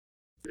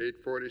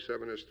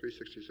847 is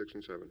 366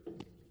 and 7.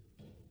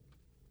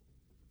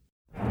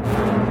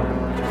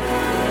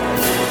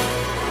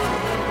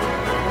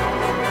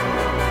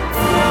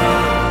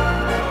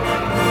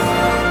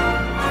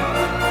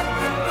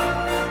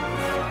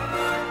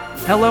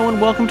 Hello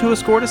and welcome to A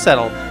Score to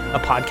Settle, a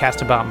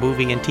podcast about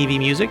movie and TV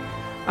music.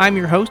 I'm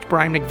your host,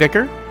 Brian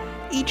McVicker.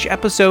 Each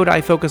episode I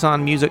focus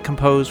on music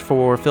composed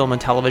for film and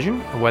television,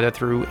 whether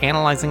through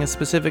analyzing a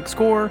specific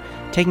score,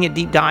 taking a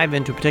deep dive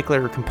into a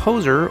particular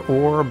composer,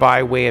 or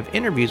by way of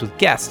interviews with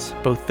guests,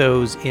 both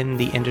those in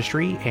the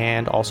industry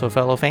and also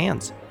fellow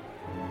fans.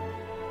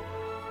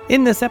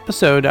 In this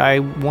episode, I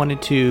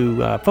wanted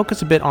to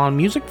focus a bit on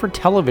music for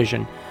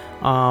television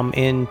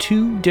in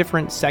two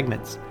different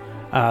segments.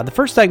 The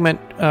first segment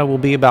will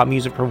be about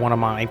music for one of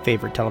my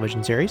favorite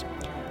television series,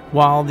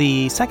 while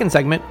the second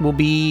segment will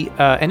be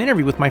an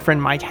interview with my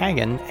friend Mike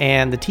Hagen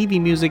and the TV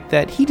music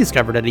that he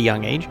discovered at a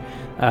young age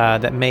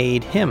that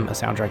made him a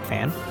soundtrack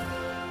fan.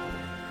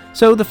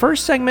 So the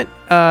first segment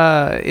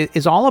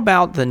is all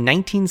about the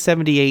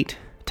 1978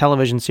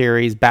 television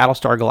series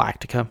Battlestar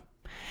Galactica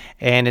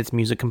and its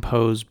music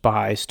composed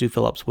by Stu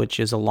Phillips, which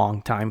is a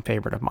longtime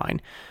favorite of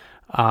mine.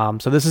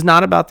 So this is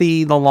not about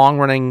the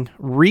long-running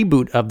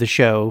reboot of the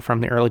show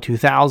from the early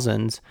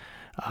 2000s,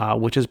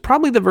 which is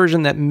probably the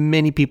version that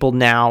many people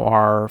now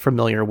are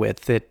familiar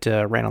with. It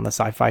ran on the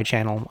Sci-Fi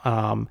Channel,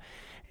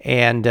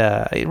 and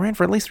it ran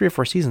for at least 3 or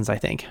 4 seasons, I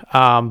think.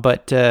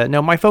 But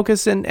no, my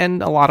focus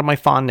and a lot of my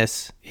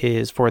fondness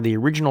is for the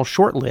original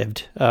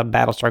short-lived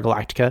Battlestar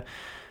Galactica,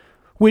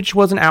 which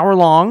was an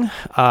hour-long,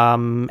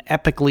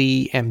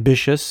 epically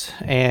ambitious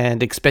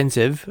and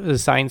expensive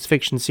science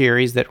fiction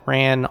series that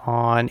ran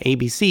on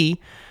ABC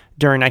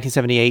during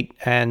 1978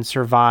 and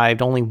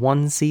survived only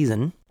 1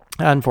 season,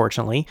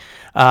 unfortunately.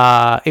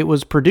 It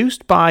was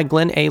produced by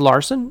Glenn A.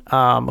 Larson,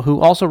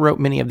 who also wrote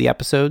many of the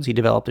episodes. He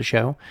developed the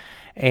show.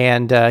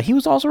 And he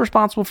was also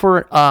responsible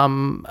for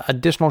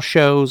additional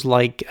shows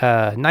like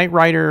Knight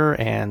Rider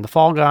and The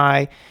Fall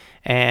Guy,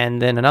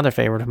 and then another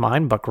favorite of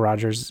mine, Buck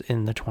Rogers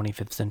in the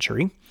 25th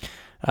Century,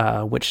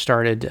 which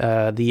started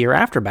the year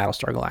after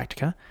Battlestar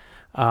Galactica.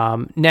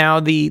 Now,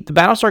 the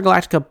Battlestar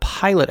Galactica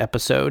pilot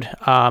episode,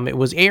 it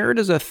was aired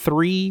as a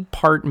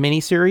 3-part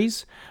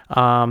miniseries,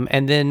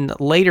 and then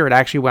later it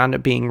actually wound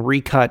up being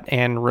recut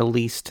and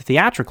released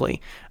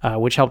theatrically,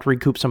 which helped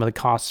recoup some of the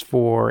costs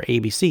for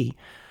ABC.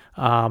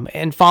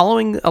 And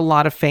following a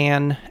lot of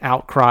fan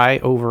outcry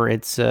over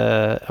its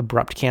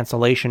abrupt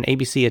cancellation,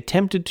 ABC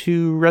attempted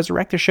to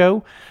resurrect the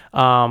show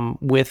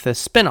with a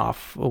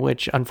spinoff,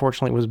 which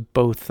unfortunately was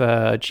both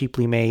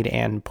cheaply made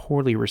and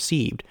poorly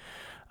received.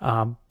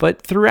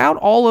 But throughout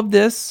all of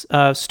this,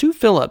 Stu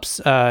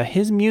Phillips,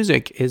 his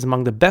music is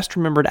among the best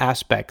remembered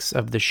aspects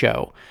of the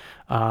show,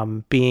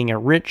 being a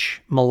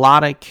rich,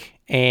 melodic,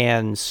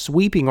 and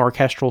sweeping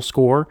orchestral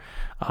score.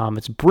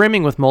 It's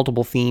brimming with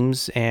multiple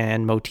themes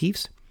and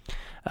motifs.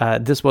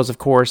 This was, of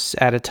course,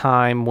 at a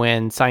time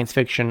when science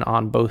fiction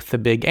on both the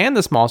big and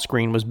the small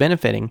screen was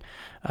benefiting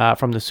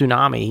from the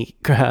tsunami,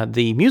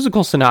 the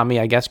musical tsunami,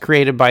 I guess,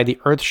 created by the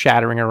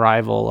earth-shattering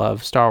arrival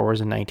of Star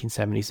Wars in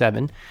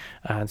 1977,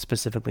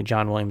 specifically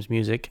John Williams'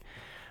 music.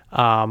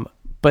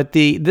 But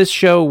this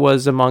show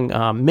was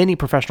among many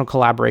professional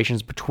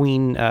collaborations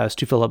between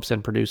Stu Phillips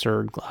and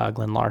producer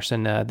Glenn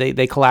Larson.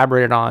 They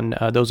collaborated on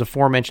those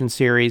aforementioned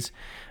series,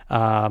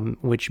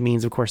 which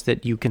means, of course,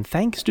 that you can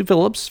thank Stu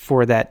Phillips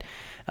for that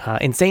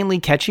insanely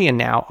catchy and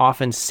now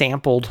often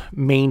sampled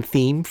main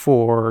theme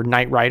for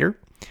Knight Rider.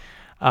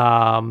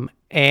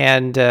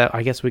 And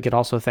I guess we could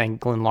also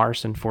thank Glenn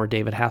Larson for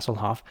David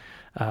Hasselhoff.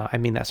 I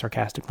mean that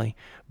sarcastically.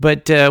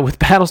 But with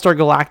Battlestar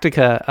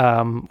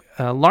Galactica,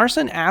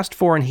 Larson asked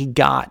for and he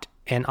got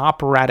an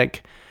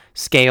operatic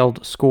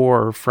scaled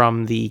score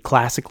from the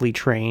classically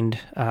trained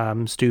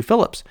Stu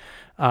Phillips,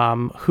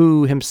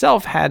 who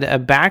himself had a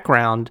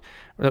background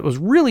that was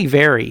really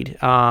varied.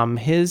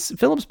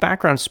 Phillips'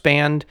 background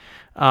spanned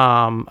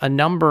a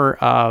number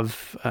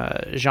of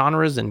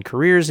genres and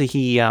careers.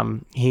 He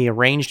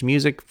arranged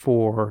music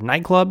for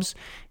nightclubs.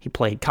 He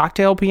played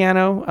cocktail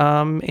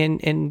piano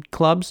in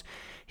clubs.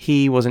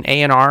 He was an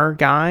A&R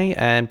guy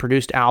and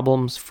produced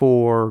albums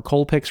for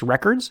Colpix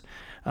Records,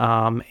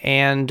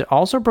 and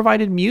also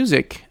provided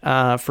music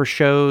for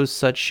shows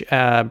such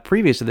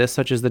previous to this,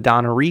 such as the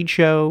Donna Reed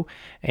Show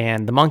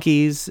and the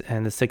Monkees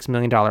and the $6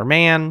 Million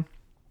Man.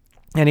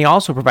 And he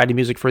also provided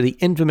music for the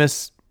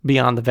infamous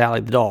Beyond the Valley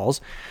of the Dolls,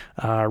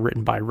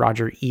 written by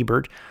Roger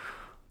Ebert.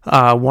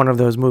 One of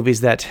those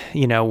movies that,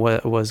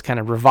 was kind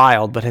of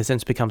reviled, but has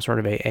since become sort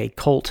of a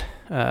cult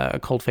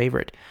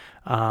favorite.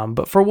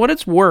 But for what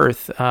it's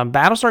worth,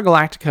 Battlestar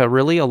Galactica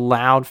really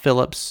allowed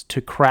Phillips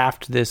to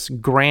craft this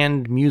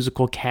grand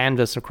musical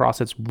canvas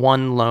across its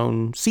one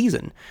lone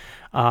season,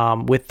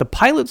 with the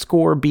pilot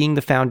score being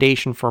the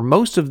foundation for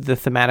most of the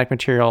thematic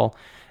material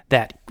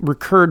that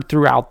recurred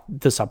throughout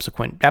the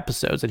subsequent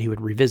episodes that he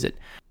would revisit.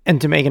 And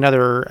to make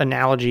another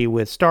analogy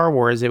with Star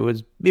Wars, it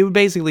would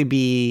basically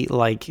be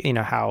like,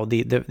 how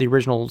the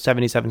original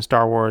 77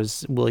 Star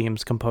Wars,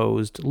 Williams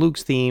composed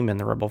Luke's theme and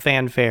the Rebel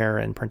Fanfare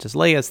and Princess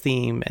Leia's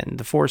theme and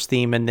the Force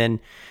theme, and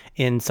then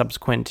in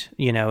subsequent,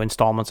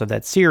 installments of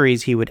that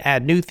series, he would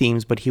add new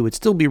themes, but he would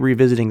still be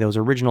revisiting those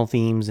original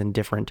themes in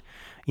different,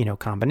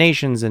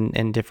 combinations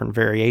and different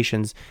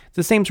variations. It's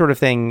the same sort of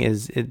thing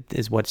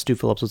is what Stu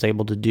Phillips was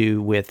able to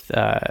do with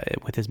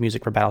his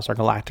music for Battlestar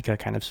Galactica,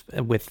 kind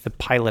of with the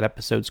pilot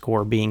episode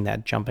score being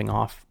that jumping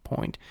off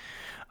point.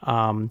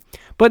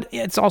 But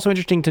it's also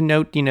interesting to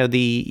note,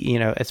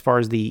 as far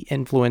as the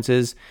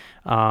influences,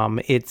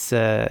 it's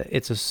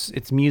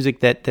music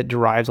that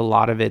derives a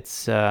lot of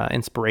its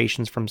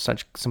inspirations from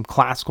some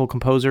classical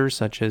composers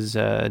such as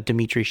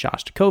Dmitri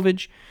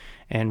Shostakovich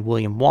and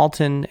William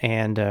Walton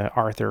and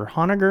Arthur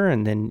Honegger,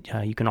 and then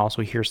you can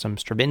also hear some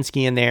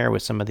Stravinsky in there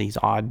with some of these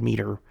odd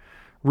meter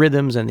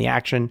rhythms and the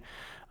action.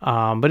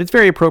 But it's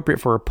very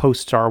appropriate for a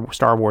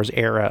post-Star Wars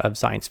era of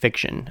science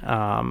fiction,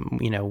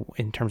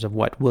 in terms of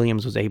what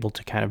Williams was able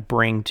to kind of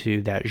bring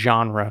to that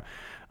genre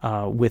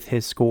with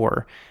his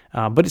score.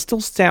 But it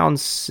still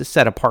sounds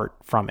set apart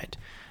from it.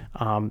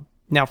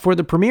 Now, for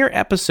the premiere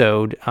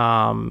episode,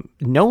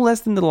 no less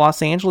than the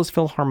Los Angeles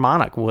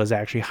Philharmonic was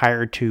actually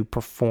hired to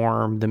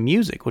perform the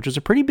music, which was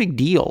a pretty big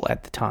deal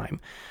at the time.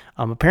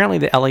 Apparently,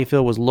 the LA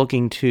Phil was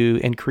looking to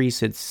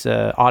increase its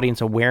audience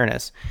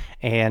awareness,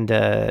 and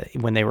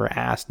when they were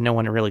asked, no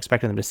one really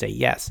expected them to say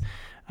yes.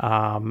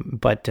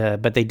 But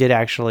they did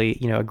actually,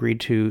 agree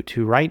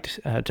to write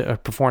to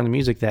perform the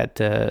music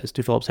that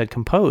Stu Phillips had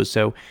composed.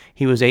 So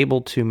he was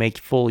able to make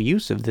full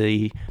use of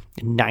the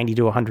 90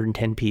 to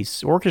 110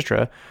 piece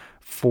orchestra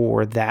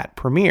for that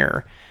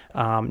premiere.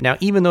 Now,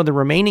 even though the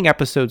remaining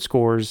episode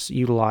scores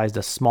utilized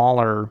a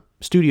smaller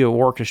studio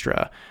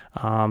orchestra,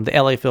 the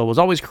LA Phil was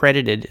always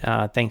credited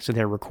thanks to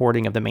their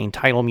recording of the main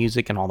title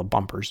music and all the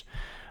bumpers.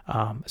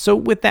 So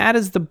with that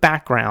as the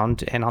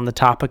background, and on the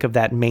topic of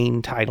that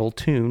main title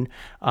tune,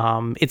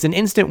 it's an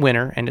instant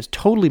winner and it's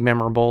totally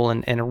memorable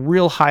and a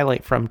real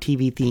highlight from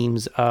TV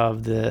themes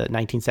of the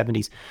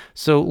 1970s.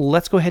 So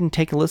let's go ahead and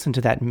take a listen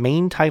to that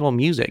main title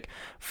music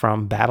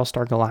from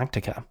Battlestar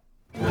Galactica.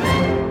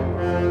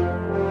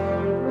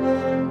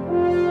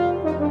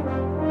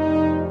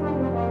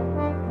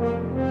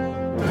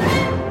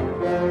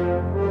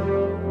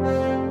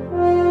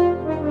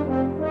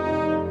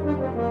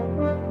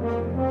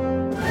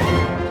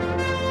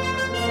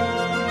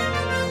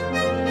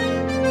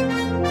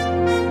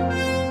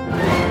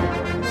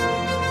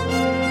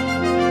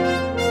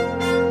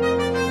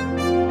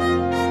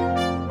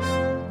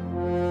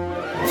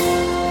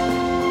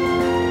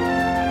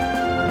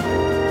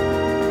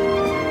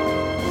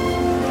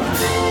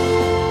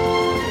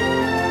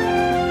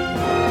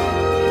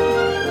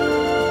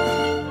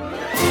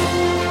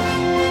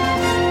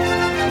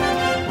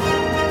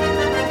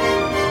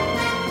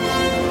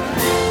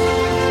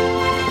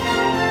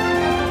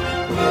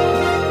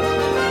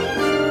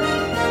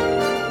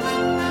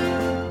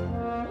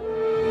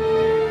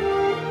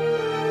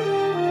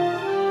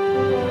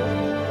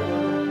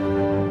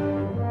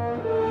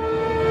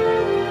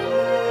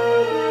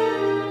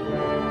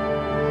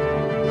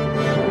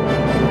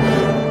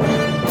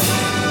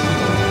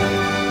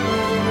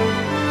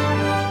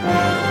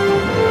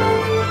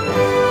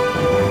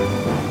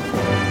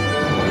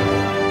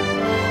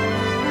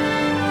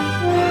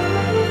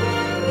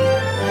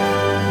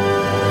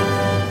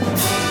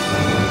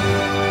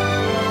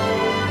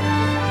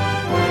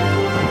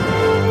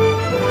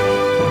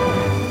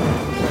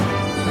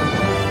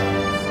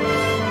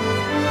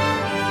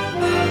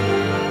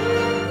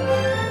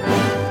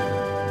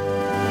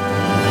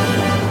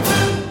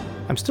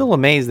 I'm still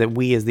amazed that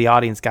we as the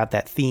audience got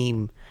that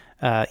theme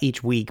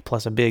each week,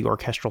 plus a big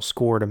orchestral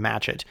score to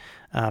match it.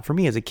 For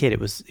me as a kid, it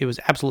was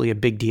absolutely a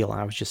big deal,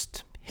 and I was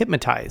just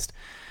hypnotized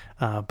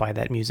by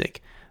that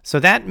music. So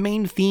that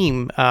main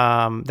theme,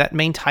 that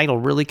main title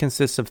really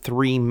consists of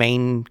three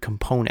main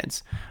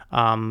components.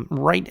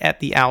 Right at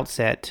the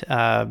outset,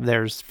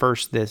 there's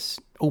first this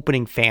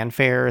opening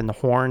fanfare and the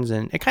horns,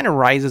 and it kind of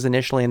rises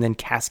initially and then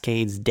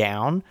cascades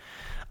down.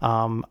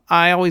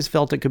 I always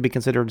felt it could be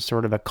considered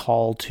sort of a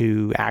call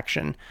to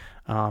action,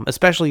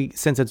 especially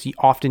since it's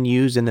often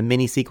used in the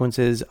mini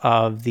sequences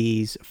of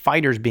these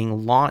fighters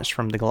being launched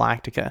from the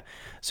Galactica.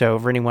 So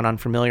for anyone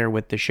unfamiliar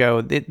with the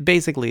show,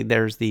 basically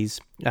there's these,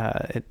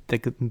 the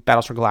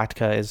Battlestar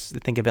Galactica is,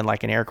 think of it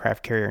like an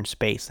aircraft carrier in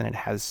space, and it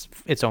has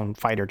its own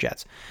fighter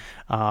jets.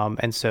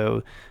 And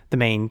so the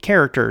main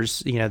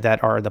characters,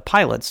 that are the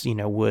pilots,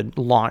 would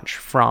launch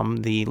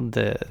from the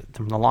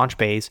launch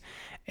bays.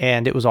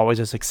 And it was always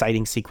this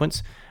exciting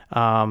sequence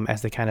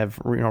as they kind of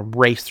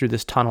race through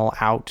this tunnel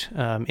out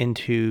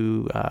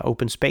into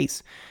open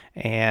space.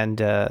 And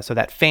so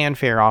that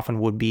fanfare often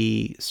would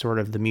be sort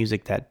of the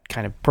music that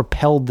kind of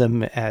propelled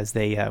them as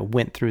they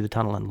went through the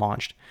tunnel and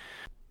launched.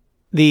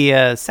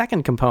 The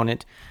second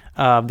component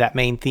of that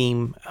main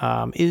theme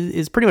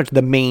is pretty much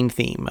the main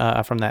theme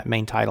from that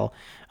main title.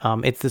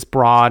 It's this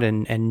broad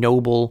and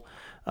noble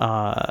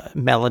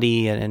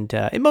melody, and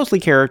it mostly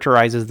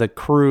characterizes the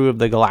crew of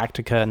the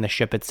Galactica and the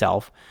ship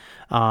itself.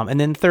 And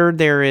then third,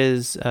 there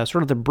is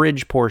sort of the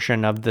bridge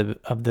portion of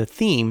the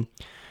theme,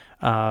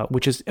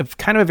 which is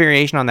kind of a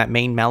variation on that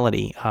main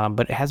melody,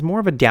 but it has more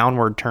of a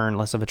downward turn,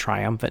 less of a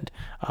triumphant.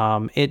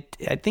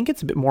 I think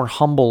it's a bit more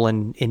humble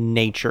in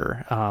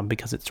nature,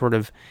 because it sort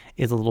of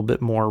is a little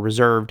bit more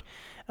reserved.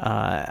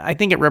 I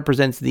think it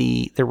represents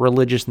the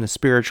religious and the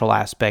spiritual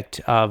aspect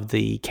of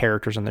the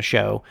characters on the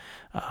show,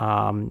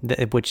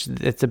 which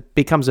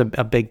becomes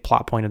a big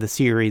plot point of the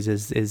series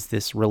is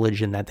this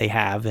religion that they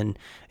have, and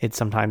it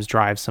sometimes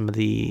drives some of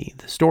the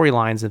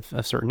storylines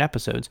of certain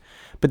episodes.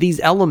 But these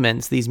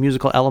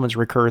musical elements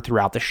recur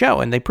throughout the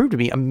show, and they prove to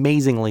be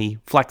amazingly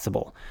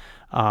flexible.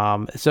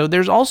 So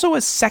there's also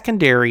a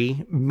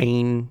secondary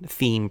main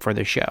theme for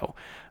the show,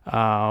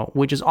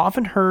 which is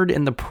often heard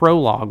in the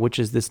prologue, which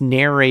is this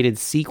narrated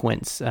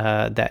sequence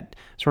that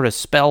sort of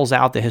spells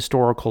out the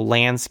historical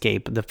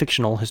landscape, the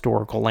fictional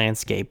historical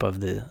landscape of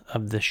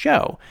the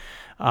show.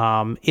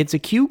 It's a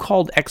cue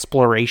called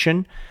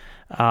Exploration,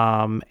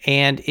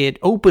 and it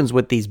opens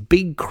with these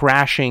big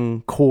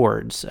crashing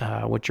chords,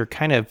 which are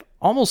kind of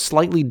almost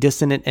slightly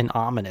dissonant and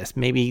ominous,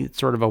 maybe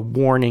sort of a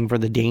warning for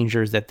the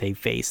dangers that the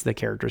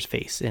characters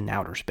face in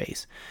outer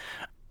space.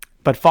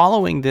 But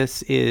following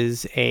this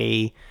is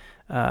a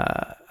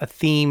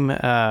theme,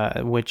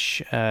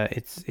 which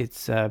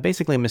it's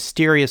basically a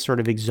mysterious sort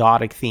of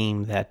exotic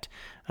theme that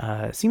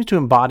seems to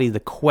embody the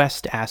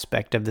quest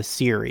aspect of the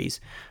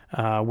series,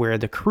 where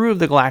the crew of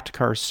the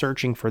Galactica are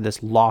searching for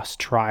this lost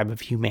tribe of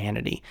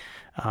humanity,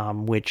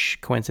 which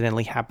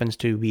coincidentally happens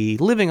to be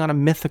living on a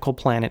mythical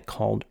planet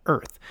called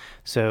Earth.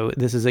 So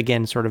this is,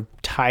 again, sort of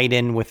tied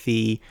in with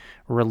the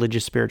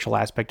religious spiritual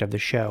aspect of the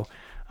show.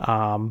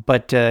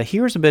 But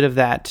here's a bit of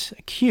that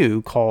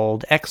cue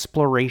called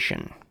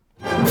Exploration.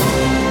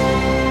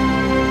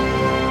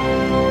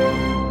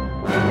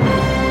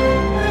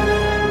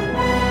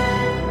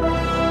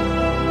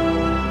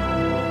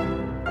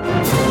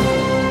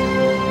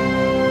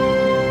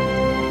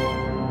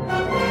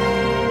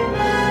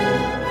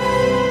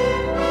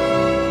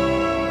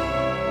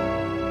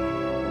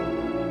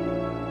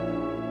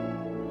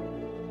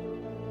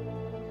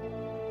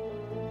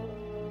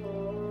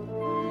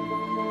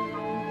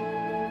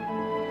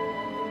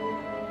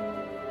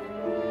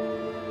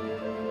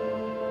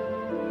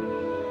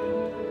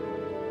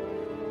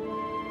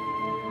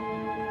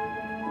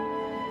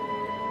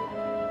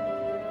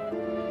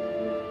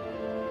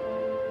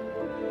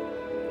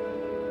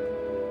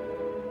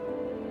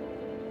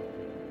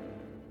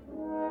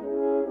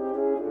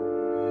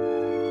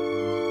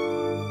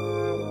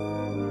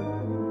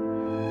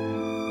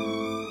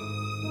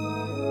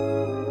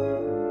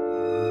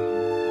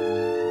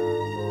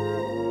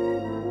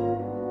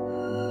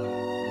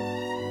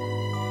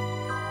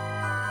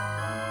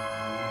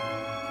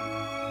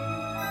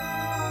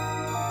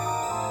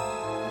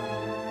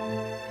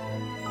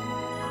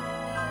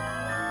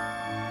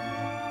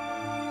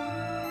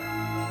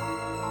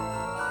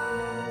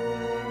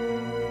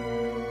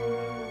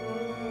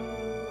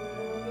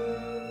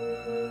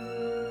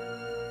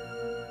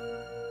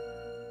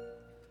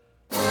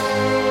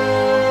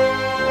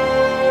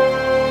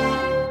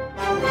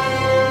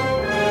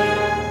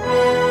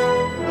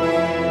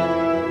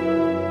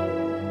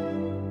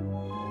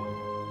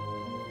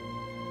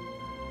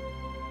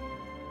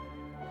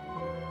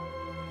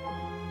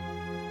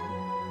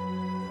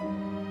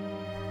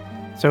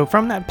 So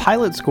from that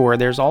pilot score,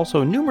 there's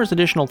also numerous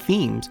additional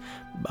themes,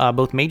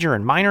 both major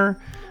and minor,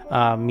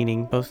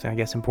 meaning both, I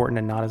guess, important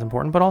and not as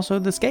important, but also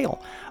the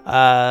scale.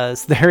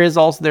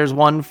 So there's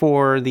one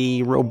for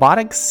the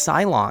robotic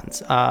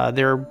Cylons.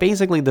 They're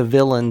basically the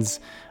villains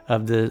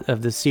of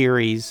the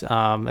series,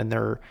 and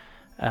they're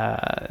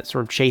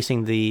sort of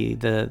chasing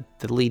the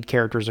lead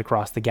characters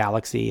across the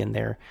galaxy, and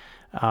they're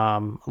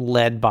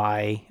led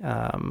by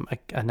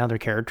another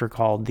character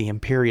called the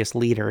Imperious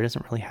Leader. It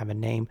doesn't really have a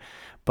name,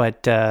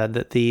 but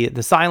the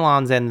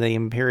Cylons and the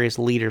Imperious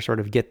Leader sort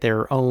of get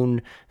their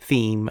own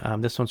theme.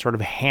 This one sort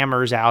of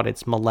hammers out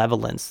its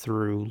malevolence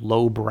through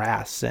low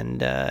brass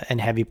and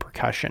heavy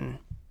percussion.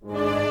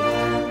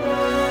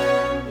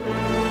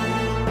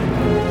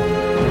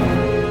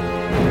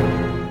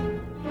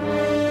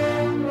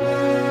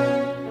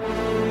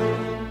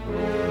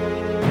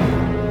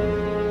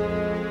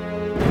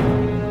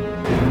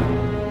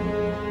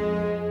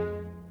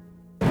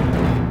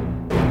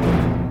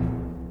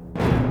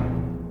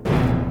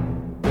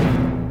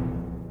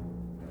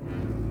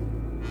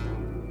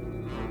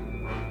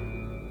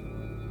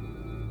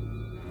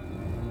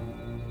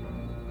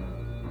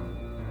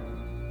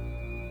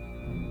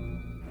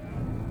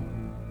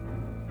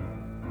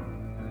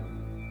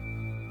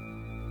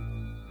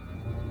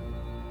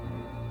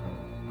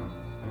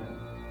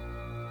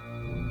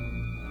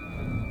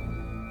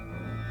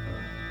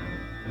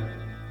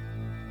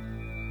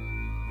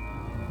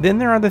 Then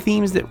there are the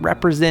themes that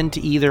represent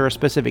either a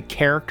specific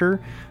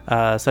character,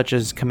 such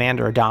as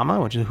Commander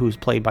Adama, who's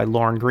played by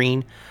Lauren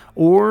Green,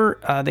 or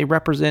they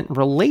represent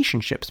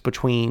relationships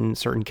between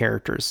certain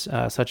characters,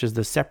 such as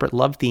the separate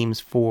love themes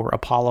for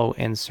Apollo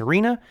and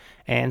Serena,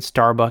 and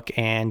Starbuck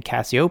and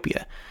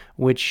Cassiopeia,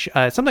 which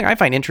is something I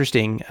find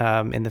interesting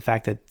in the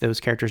fact that those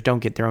characters don't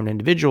get their own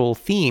individual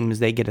themes.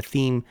 They get a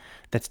theme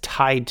that's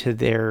tied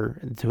to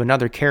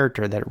another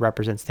character that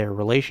represents their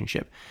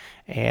relationship.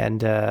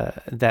 And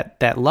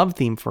that love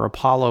theme for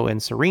Apollo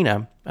and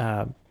Serena,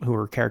 who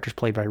are characters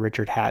played by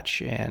Richard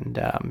Hatch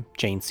and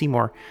Jane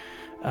Seymour,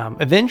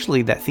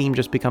 eventually that theme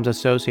just becomes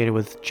associated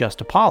with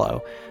just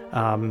Apollo,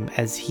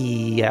 as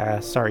he,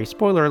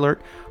 spoiler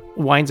alert,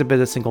 winds up as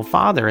a single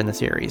father in the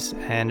series.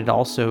 And it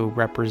also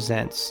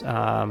represents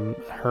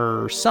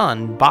her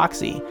son,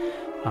 Boxy.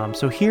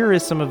 So here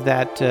is some of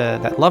that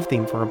love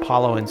theme for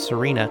Apollo and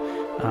Serena.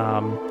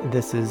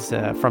 This is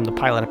from the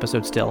pilot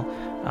episode still.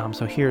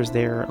 So here's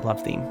their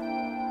love theme.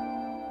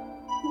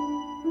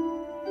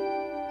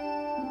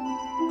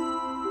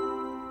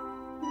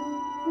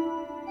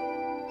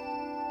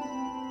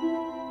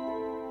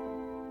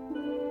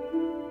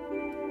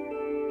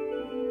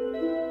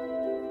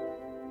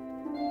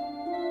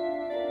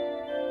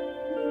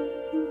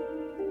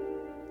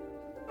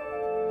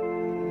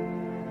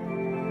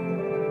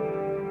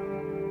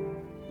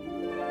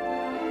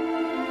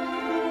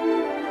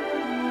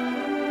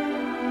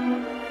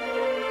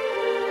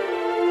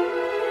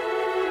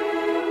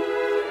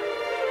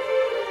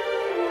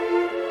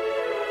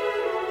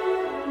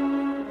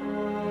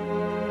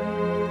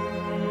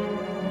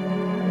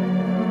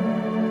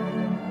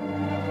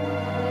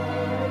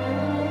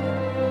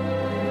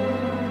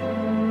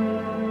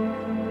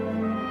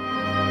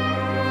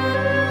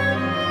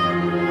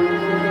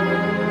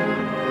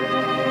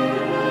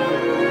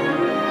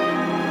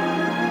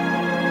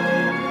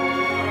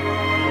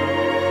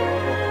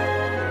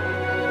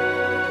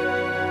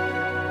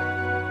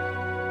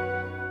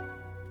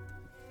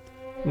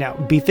 Now,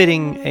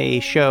 befitting a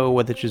show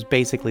which is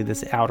basically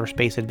this outer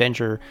space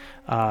adventure,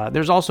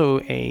 there's also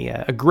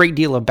a great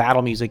deal of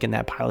battle music in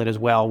that pilot as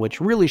well, which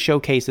really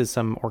showcases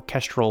some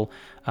orchestral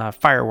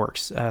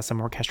fireworks, some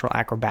orchestral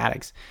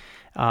acrobatics,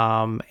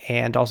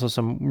 and also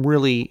some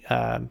really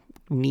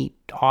neat,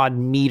 odd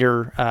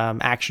meter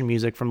action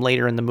music from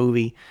later in the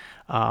movie.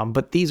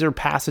 But these are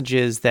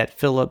passages that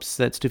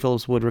Stu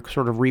Phillips would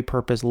sort of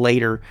repurpose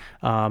later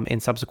in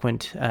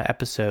subsequent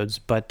episodes.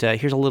 But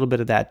here's a little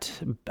bit of that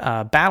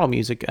battle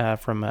music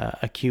from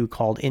a cue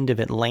called End of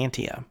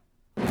Atlantia.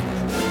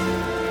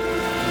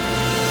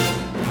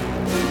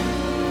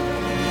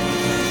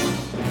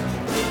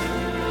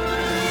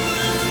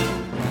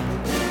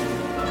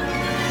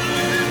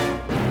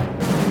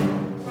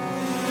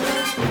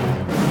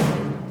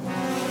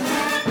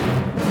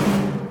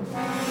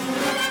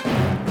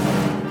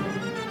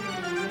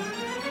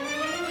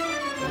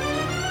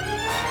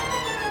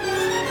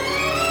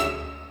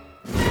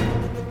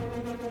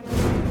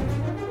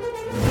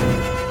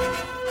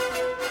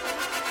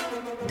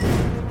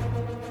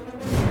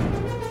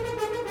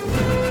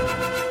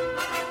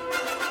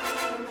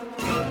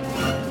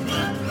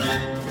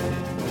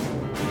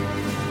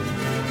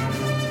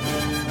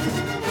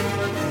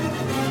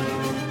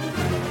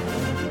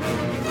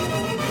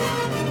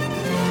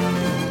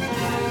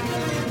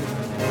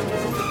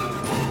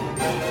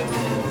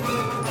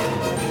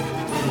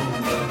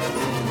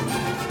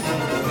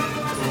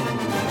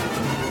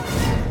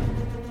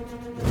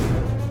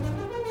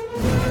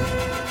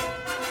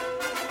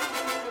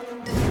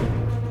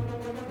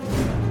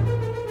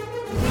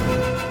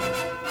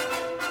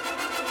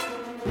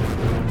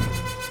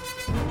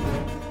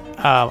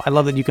 I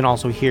love that you can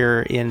also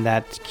hear in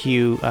that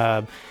cue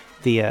that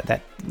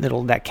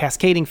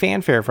cascading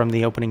fanfare from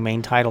the opening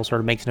main title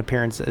sort of makes an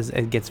appearance as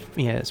it gets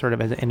sort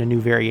of in a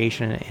new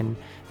variation in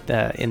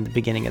the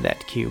beginning of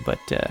that cue. But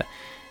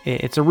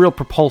it's a real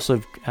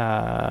propulsive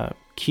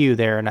cue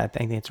there, and I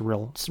think it's a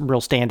real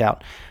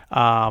standout.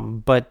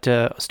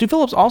 But Stu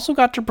Phillips also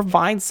got to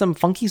provide some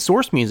funky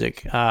source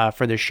music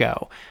for the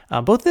show.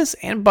 Both this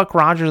and Buck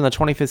Rogers in the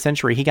 25th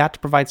Century, he got to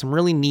provide some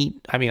really neat,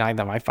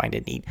 I find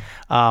it neat.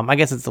 I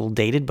guess it's a little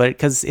dated, but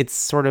because it's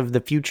sort of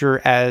the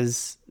future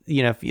as,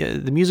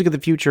 the music of the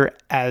future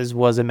as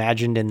was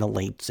imagined in the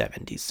late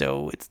 70s.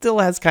 So it still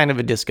has kind of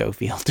a disco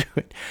feel to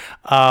it.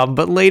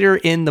 But later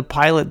in the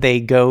pilot, they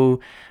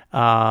go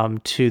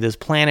to this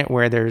planet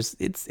where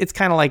it's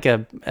kind of like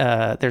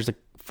there's a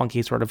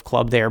funky sort of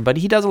club there, but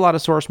he does a lot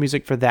of source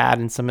music for that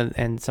and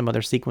some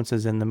other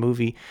sequences in the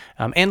movie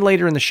and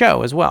later in the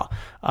show as well.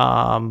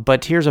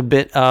 But here's a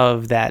bit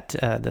of that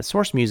the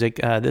source music.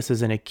 This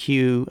is in a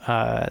cue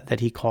that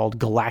he called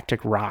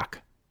Galactic Rock.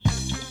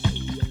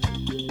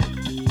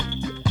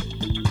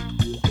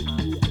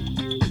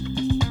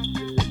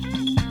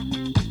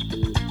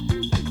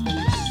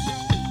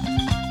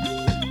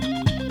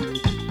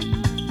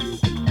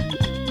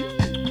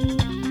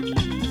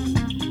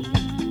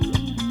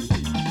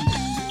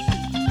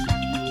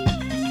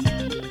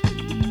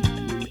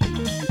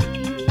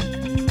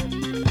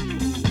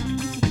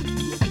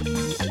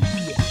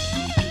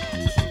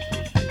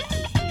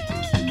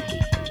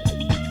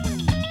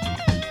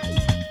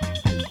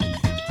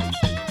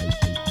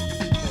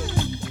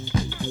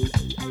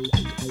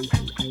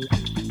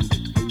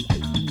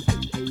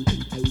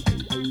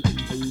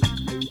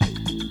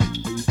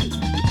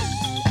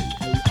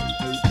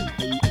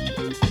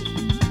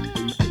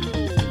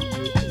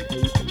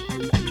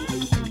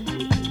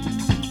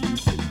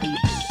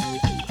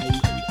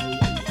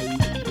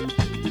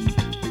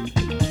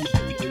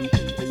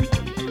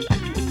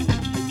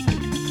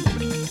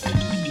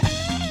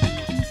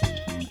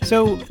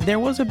 So there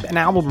was an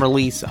album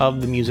release of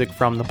the music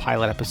from the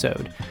pilot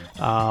episode.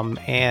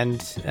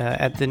 And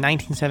at the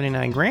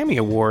 1979 Grammy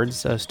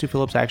Awards, Stu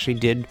Phillips actually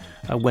did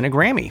win a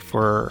Grammy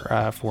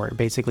for it,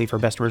 basically for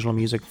Best Original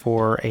Music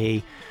for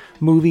a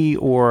movie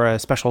or a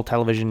special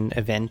television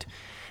event.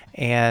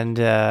 And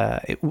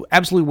it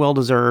absolutely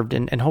well-deserved,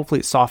 and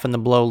hopefully it softened the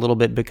blow a little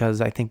bit, because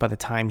I think by the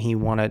time he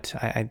won it,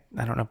 I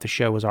don't know if the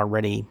show was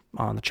already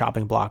on the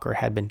chopping block or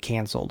had been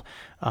canceled.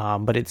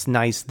 But it's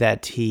nice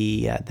that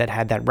he that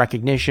had that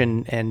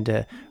recognition,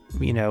 and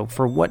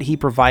for what he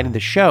provided the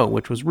show,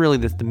 which was really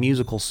the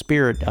musical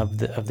spirit of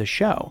the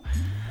show.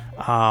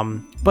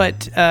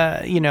 But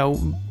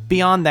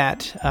beyond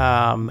that,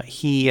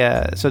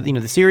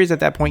 the series at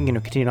that point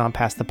continued on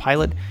past the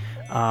pilot.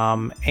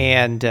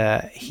 And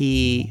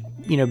he,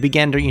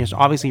 began to,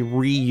 obviously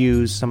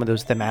reuse some of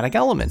those thematic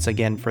elements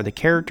again for the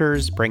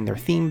characters, bring their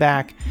theme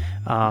back.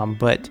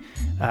 But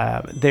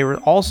there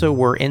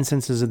were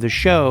instances of the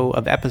show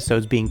of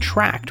episodes being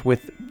tracked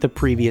with the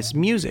previous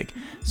music.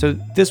 So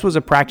this was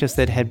a practice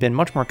that had been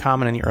much more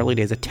common in the early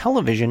days of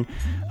television,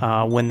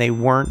 when they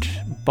weren't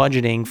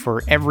budgeting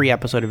for every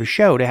episode of a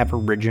show to have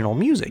original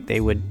music. They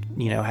would,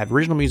 have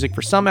original music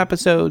for some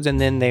episodes, and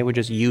then they would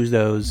just use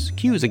those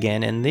cues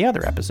again in the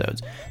other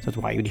episodes. So that's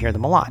why you'd hear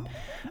them a lot.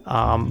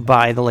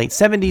 By the late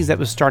 70s, that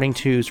was starting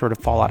to sort of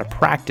fall out of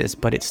practice,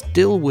 but it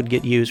still would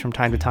get used from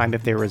time to time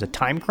if there was a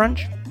time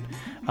crunch.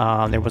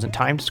 There wasn't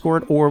time to score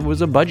it, or it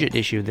was a budget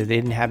issue that they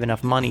didn't have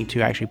enough money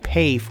to actually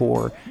pay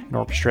for an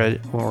orchestra,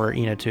 or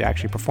to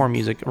actually perform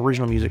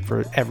original music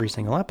for every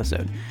single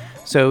episode.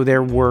 So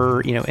there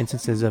were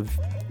instances of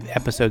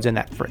episodes in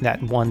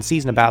that one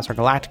season of Battlestar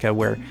Galactica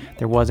where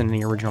there wasn't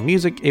any original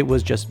music. It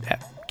was just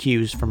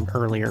cues from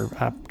earlier,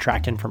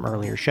 tracked in from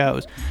earlier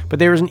shows. But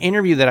there was an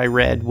interview that I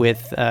read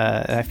with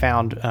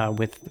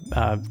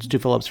Stu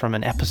Phillips from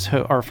an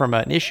episode, or from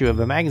an issue of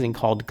a magazine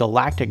called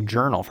Galactic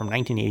Journal from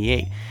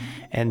 1988.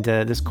 And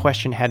this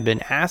question had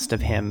been asked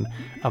of him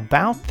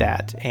about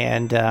that,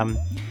 and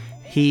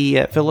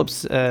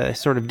Phillips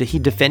he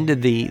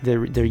defended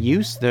the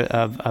use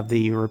of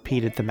the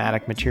repeated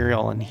thematic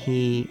material, and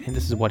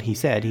this is what he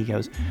said. He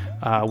goes,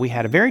 "We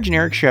had a very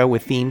generic show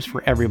with themes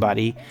for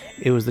everybody.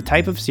 It was the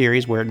type of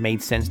series where it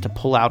made sense to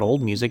pull out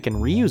old music and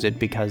reuse it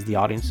because the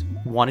audience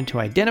wanted to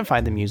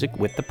identify the music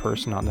with the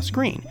person on the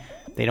screen.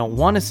 They don't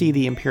want to see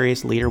the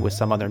Imperious Leader with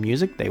some other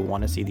music. They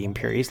want to see the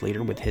Imperious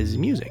Leader with his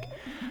music."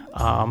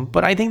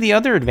 But I think the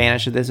other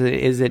advantage of this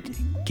is it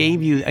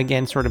gave you,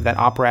 again, sort of that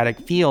operatic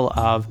feel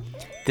of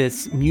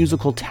this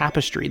musical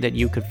tapestry that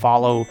you could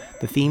follow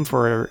the theme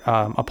for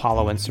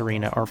Apollo and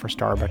Serena, or for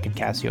Starbuck and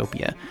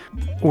Cassiopeia,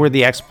 or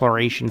the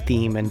exploration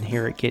theme, and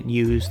hear it get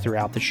used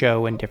throughout the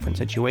show in different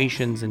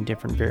situations and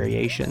different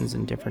variations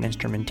and different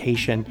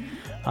instrumentation.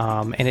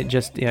 And it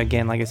just,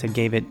 again, like I said,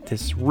 gave it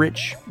this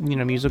rich,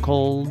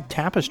 musical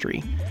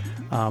tapestry.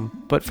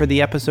 But for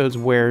the episodes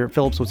where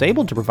Phillips was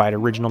able to provide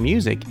original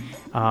music,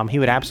 he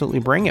would absolutely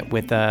bring it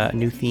with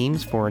new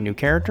themes for a new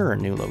character or a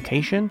new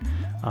location.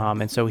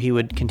 And so he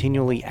would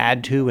continually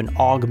add to and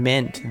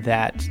augment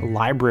that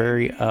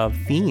library of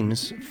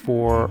themes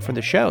for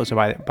the show. So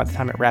by the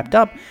time it wrapped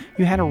up,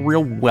 you had a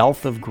real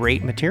wealth of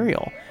great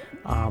material.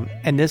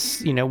 And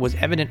this, was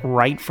evident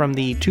right from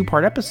the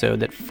 2-part episode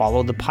that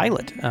followed the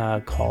pilot,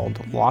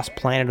 called Lost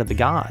Planet of the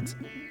Gods.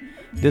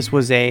 This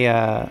was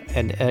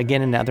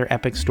again another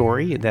epic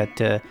story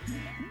that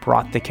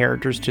brought the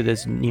characters to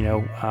this,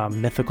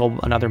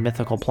 another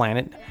mythical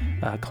planet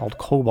called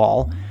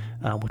Kobol,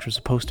 which was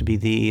supposed to be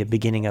the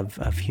beginning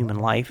of human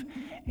life.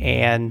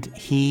 And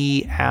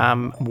he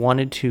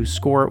wanted to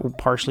score it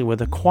partially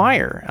with a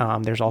choir.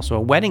 There's also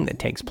a wedding that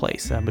takes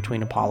place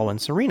between Apollo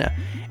and Serena,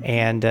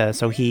 and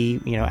so he,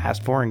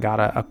 asked for and got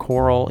a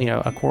choral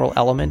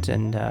element,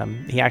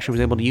 and he actually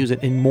was able to use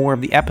it in more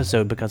of the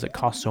episode because it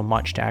cost so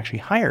much to actually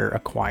hire a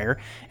choir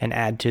and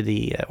add to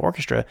the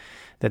orchestra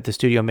that the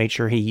studio made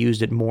sure he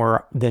used it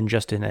more than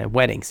just in a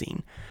wedding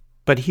scene.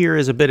 But here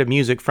is a bit of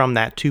music from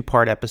that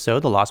 2-part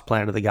episode, The Lost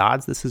Planet of the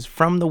Gods. This is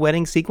from the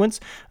wedding sequence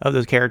of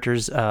those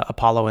characters,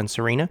 Apollo and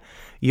Serena.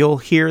 You'll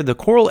hear the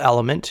choral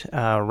element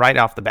right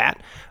off the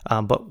bat,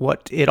 but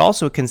what it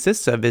also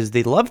consists of is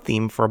the love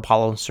theme for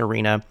Apollo and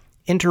Serena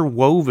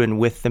interwoven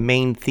with the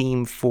main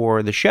theme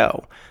for the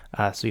show.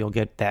 So you'll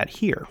get that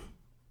here.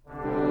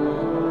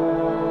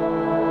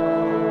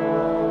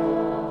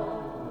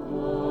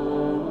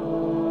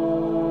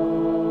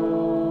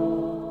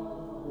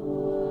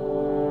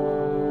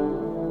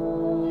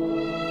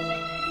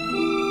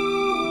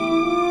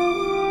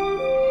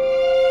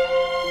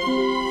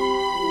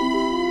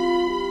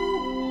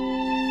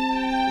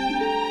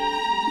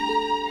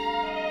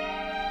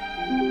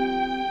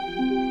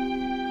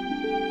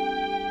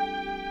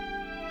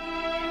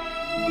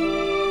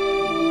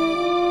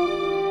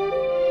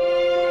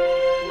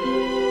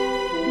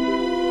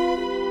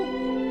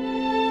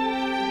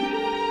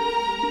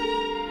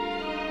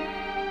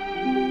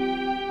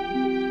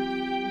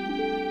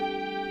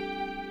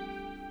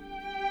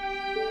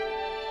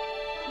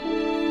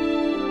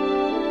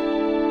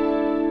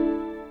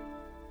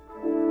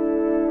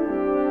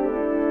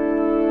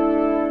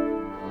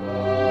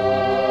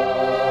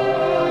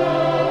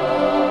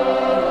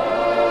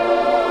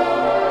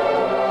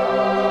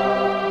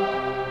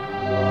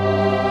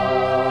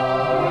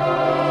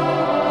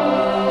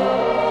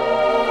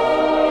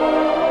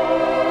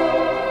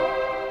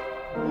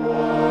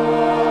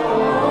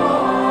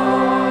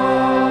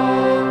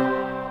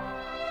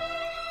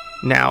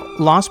 Now,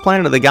 Lost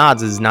Planet of the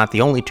Gods is not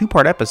the only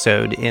two-part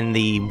episode in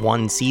the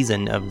one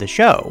season of the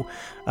show.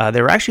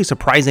 There were actually a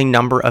surprising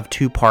number of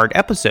two-part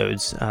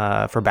episodes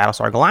for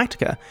Battlestar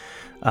Galactica.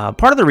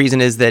 Part of the reason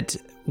is that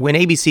when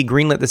ABC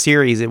greenlit the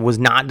series, it was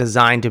not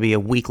designed to be a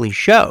weekly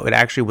show. It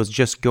actually was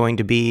just going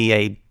to be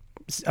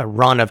a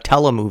run of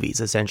telemovies,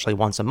 essentially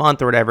once a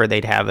month or whatever.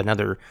 They'd have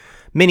another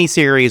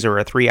miniseries or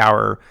a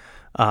 3-hour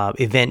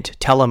event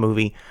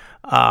telemovie.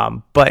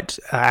 But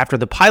after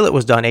the pilot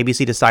was done,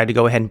 ABC decided to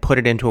go ahead and put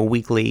it into a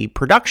weekly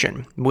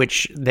production,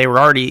 which they were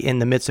already in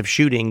the midst of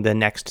shooting the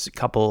next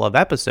couple of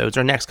episodes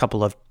or next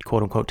couple of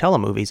quote-unquote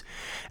telemovies.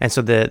 And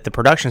so the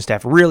production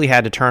staff really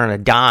had to turn on a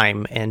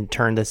dime and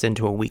turn this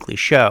into a weekly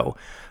show.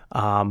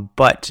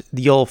 But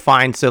you'll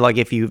find, so like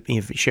if you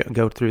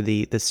go through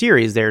the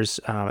series, there's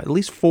at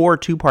least 4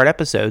 two-part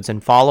episodes,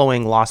 and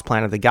following Lost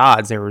Planet of the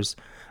Gods, there was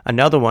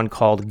another one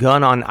called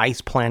Gun on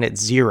Ice Planet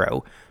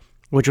Zero,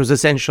 which was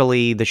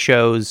essentially the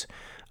show's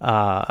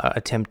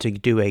attempt to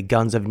do a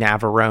Guns of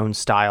Navarone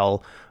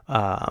style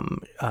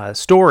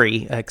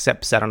story,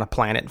 except set on a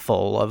planet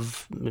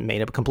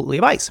made up completely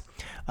of ice.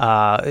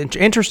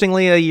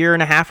 Interestingly, a year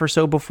and a half or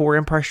so before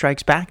Empire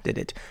Strikes Back did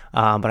it,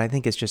 but I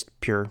think it's just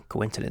pure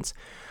coincidence.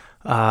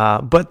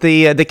 But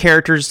the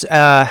characters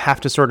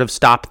have to sort of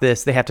stop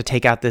this. They have to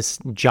take out this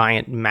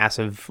giant,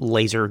 massive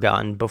laser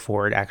gun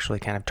before it actually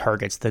kind of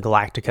targets the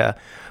Galactica.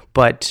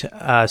 But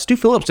Stu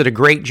Phillips did a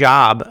great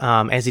job,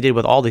 as he did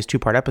with all these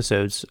two-part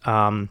episodes,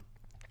 of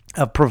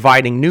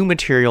providing new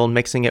material and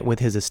mixing it with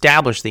his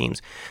established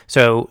themes.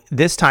 So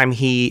this time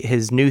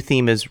his new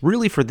theme is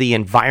really for the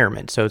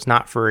environment, so it's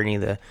not for any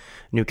of the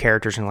new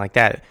characters and like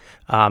that.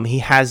 He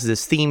has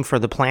this theme for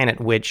the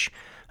planet, which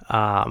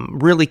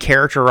really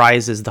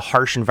characterizes the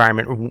harsh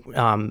environment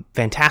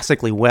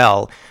fantastically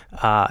well.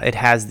 It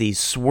has these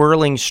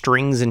swirling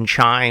strings and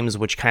chimes,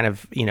 which kind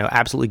of,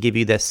 absolutely give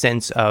you this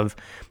sense of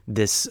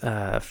this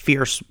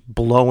fierce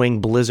blowing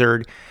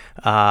blizzard.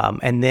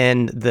 And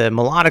then the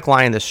melodic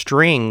line in the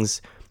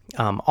strings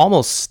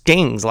almost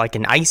stings like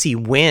an icy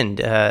wind,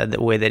 the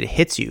way that it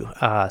hits you.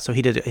 So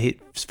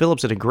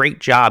Phillips did a great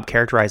job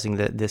characterizing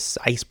this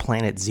ice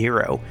planet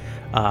Zero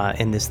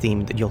in this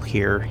theme that you'll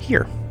hear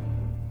here.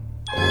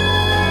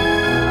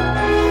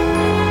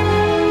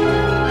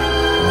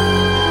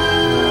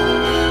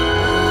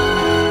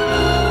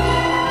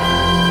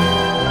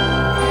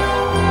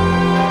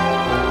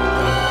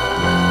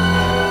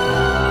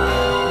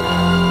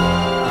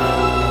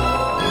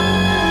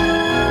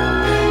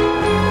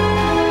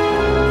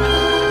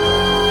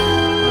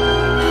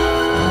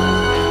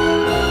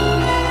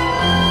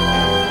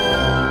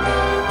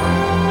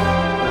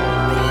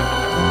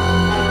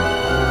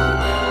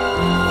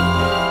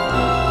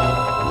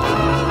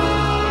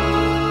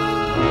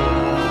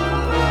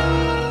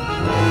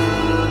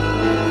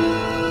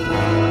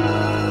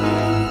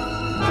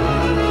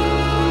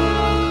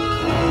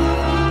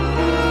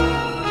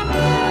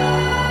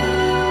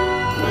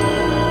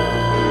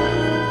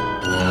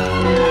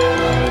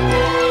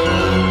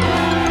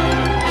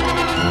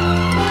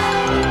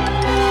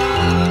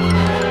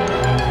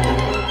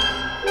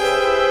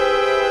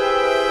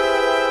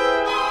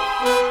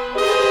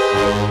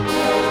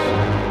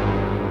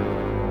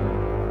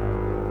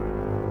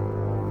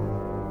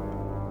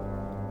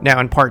 Now,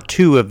 in part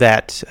 2 of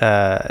that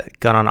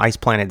Gun on Ice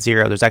Planet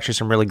Zero, there's actually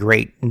some really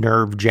great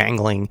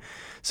nerve-jangling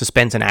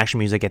suspense and action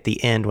music at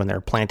the end when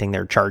they're planting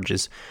their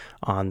charges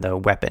on the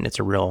weapon. It's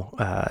a real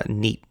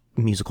neat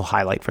musical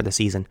highlight for the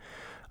season.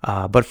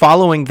 But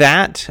following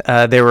that,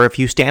 there were a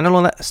few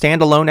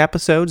standalone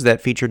episodes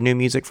that featured new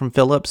music from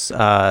Phillips.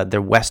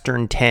 The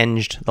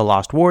Western-tinged The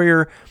Lost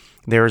Warrior.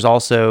 There was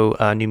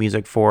also new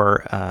music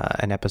for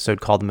an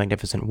episode called The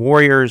Magnificent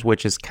Warriors,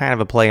 which is kind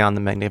of a play on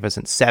The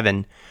Magnificent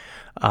Seven.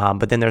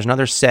 But then there's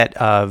another set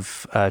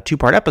of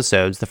two-part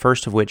episodes, the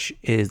first of which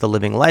is The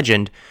Living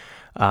Legend,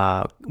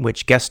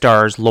 which guest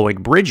stars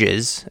Lloyd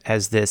Bridges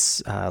as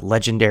this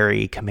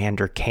legendary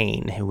Commander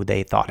Kane, who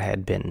they thought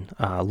had been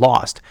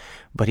lost.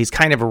 But he's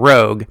kind of a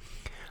rogue.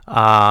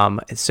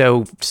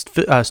 So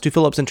Stu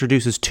Phillips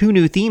introduces 2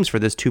 new themes for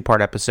this two-part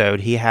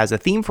episode. He has a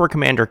theme for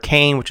Commander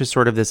Kane, which is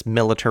sort of this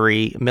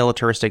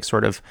militaristic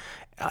sort of,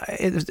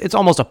 it's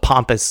almost a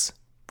pompous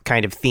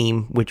kind of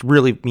theme, which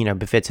really,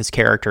 befits his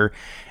character.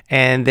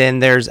 And then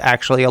there's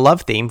actually a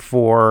love theme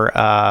for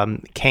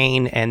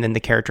Kane and then the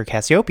character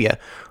Cassiopeia,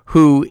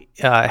 who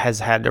has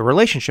had a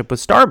relationship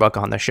with Starbuck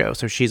on the show.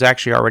 So she's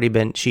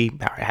actually she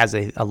has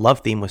a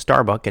love theme with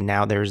Starbuck, and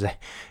now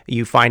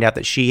you find out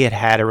that she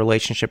had a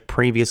relationship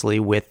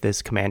previously with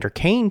this Commander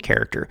Kane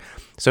character.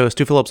 So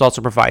Stu Phillips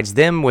also provides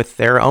them with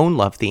their own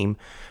love theme,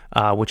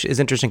 which is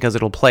interesting because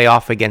it'll play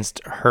off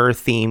against her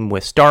theme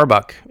with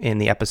Starbuck in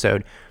the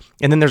episode.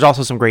 And then there's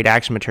also some great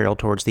action material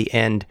towards the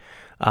end.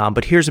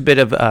 But here's a bit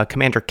of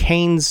Commander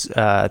Kane's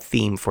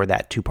theme for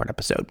that two-part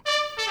episode.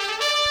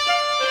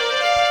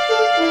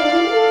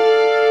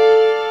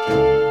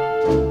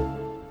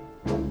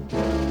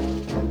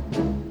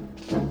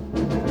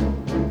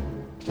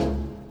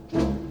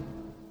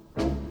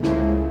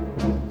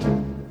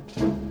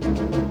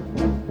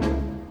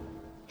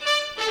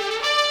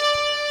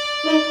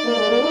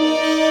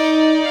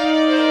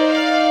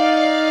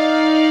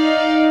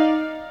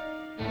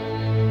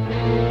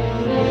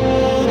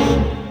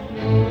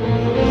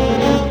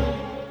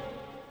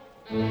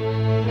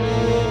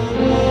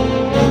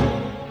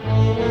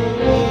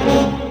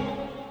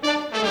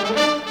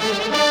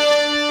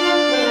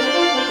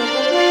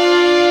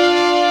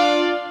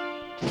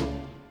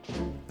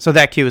 So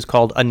that cue is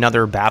called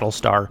Another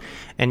Battlestar,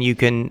 and you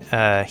can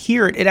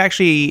hear it.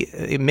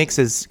 It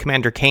mixes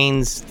Commander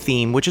Kane's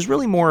theme, which is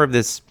really more of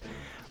this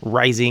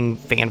rising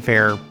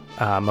fanfare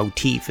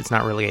motif. It's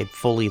not really a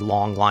fully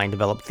long line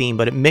developed theme,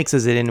 but it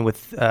mixes it in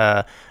with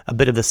a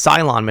bit of the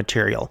Cylon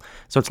material.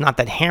 So it's not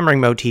that hammering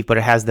motif, but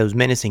it has those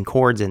menacing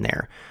chords in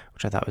there,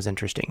 which I thought was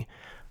interesting.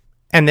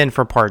 And then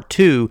for part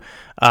 2,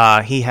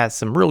 he has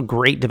some real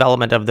great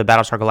development of the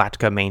Battlestar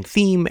Galactica main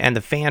theme and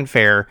the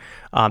fanfare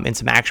and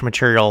some action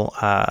material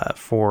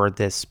for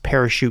this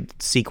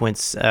parachute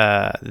sequence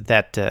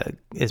that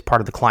is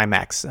part of the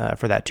climax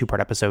for that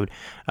 2-part episode,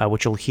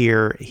 which you'll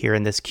hear here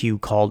in this cue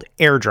called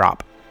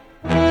Airdrop.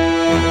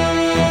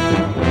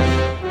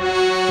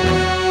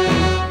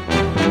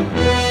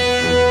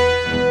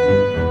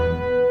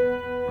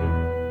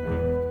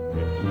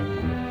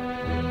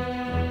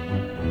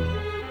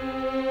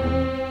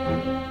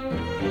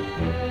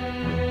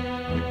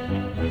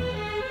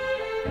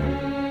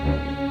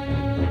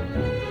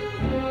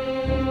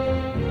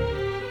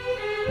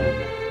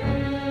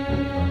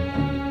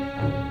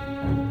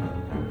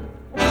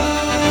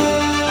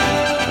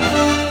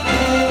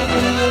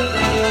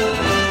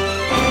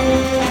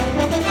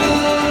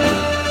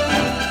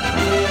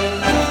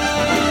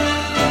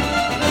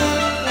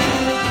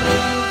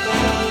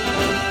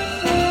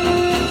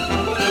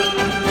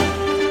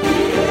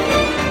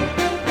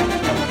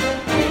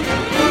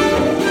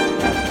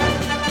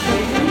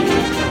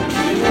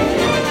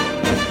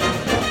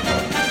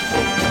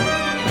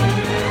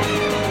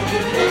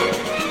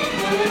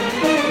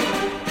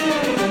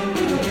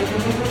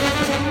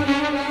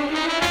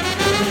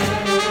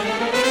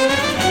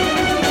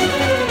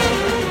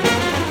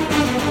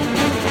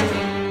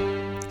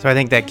 So I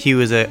think that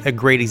cue is a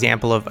great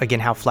example of, again,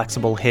 how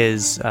flexible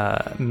his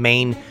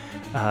main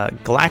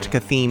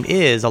Galactica theme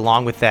is,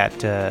 along with that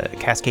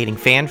cascading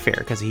fanfare,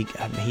 because he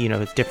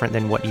it's different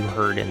than what you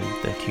heard in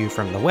the cue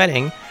from The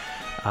Wedding,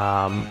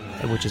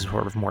 which is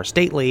sort of more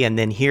stately, and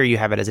then here you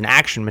have it as an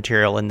action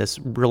material in this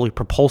really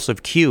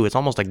propulsive cue. It's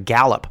almost a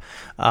gallop.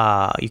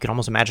 You can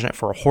almost imagine it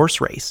for a horse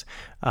race,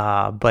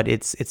 but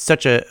it's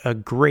such a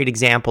great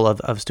example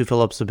of Stu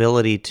Phillips'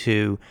 ability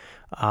to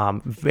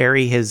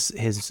vary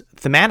his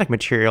thematic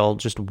material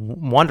just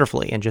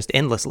wonderfully and just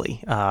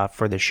endlessly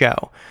for the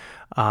show.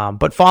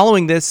 But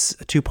following this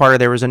 2-parter,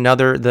 there was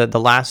another, the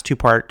last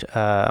 2-part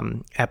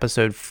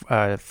episode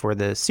for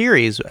the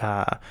series.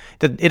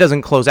 It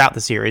doesn't close out the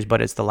series, but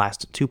it's the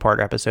last 2-part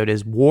episode,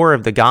 is War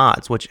of the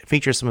Gods, which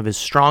features some of his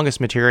strongest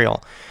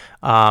material.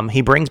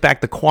 He brings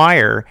back the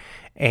choir,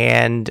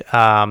 and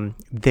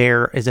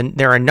there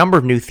are a number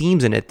of new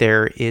themes in it.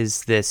 There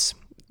is this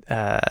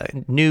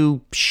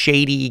new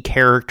shady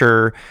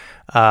character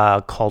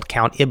called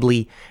Count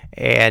Ibley,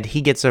 and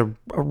he gets a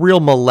real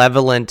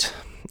malevolent,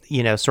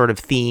 sort of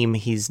theme.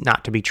 He's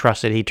not to be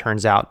trusted. He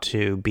turns out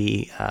to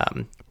be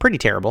pretty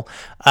terrible.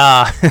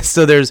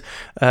 So there's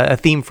a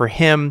theme for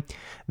him.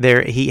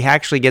 There, he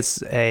actually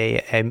gets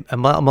a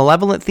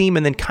malevolent theme,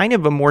 and then kind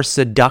of a more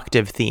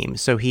seductive theme.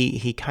 So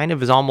he kind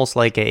of is almost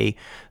like a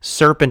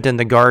serpent in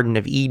the Garden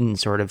of Eden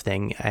sort of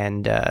thing,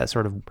 and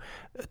sort of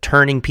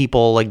turning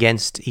people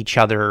against each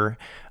other.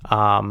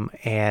 So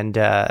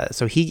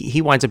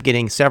he winds up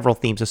getting several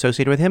themes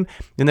associated with him.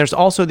 Then there's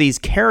also these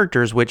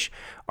characters which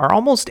are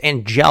almost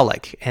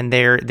angelic, and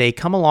they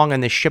come along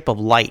on this ship of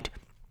light.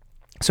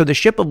 So the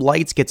Ship of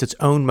Lights gets its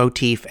own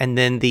motif, and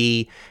then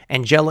the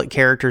angelic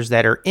characters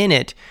that are in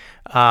it,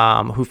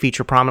 who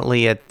feature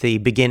prominently at the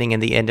beginning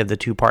and the end of the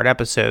 2-part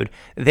episode,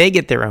 they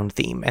get their own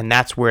theme, and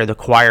that's where the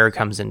choir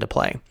comes into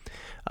play.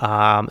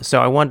 So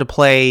I wanted to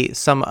play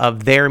some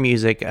of their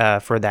music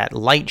for that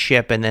light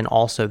ship, and then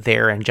also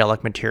their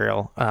angelic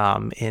material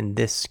in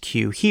this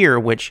cue here,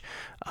 which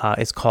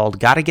is called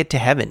Gotta Get to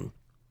Heaven.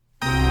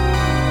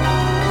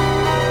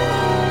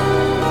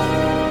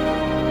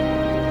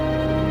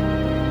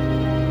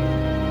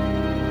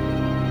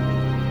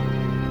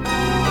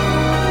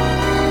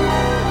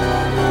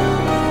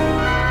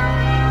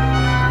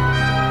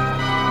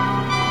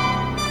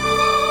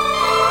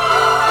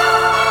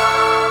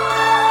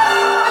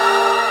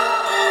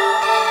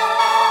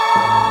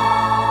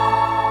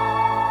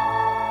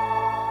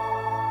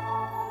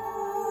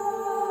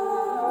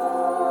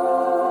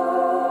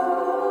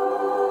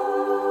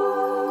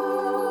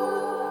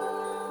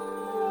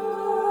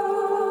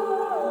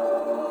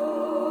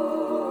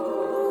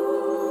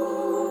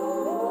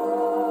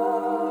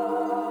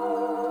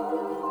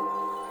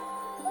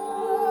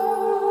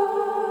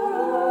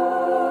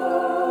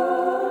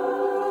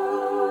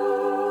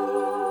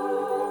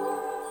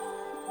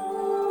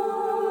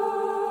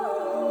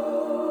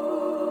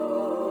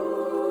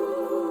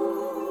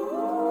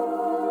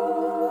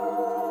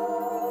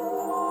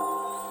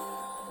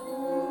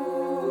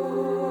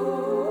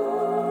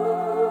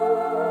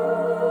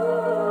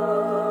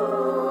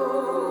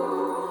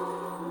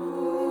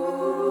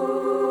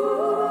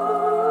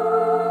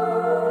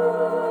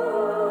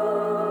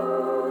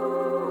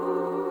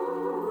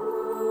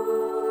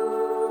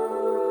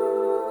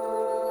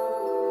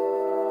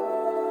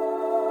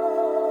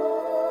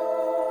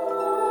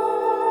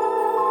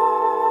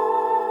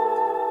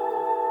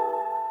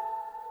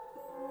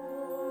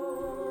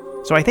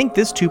 So I think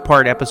this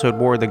two-part episode,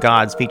 War of the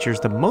Gods, features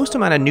the most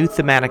amount of new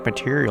thematic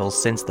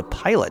materials since the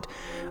pilot.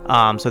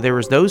 So there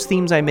was those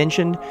themes I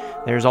mentioned.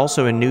 There's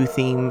also a new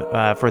theme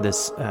for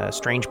this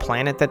strange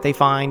planet that they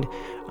find.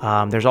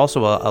 There's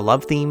also a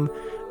love theme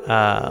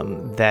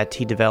that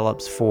he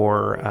develops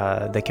for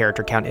the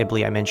character Count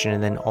Iblis I mentioned,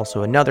 and then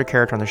also another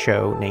character on the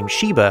show named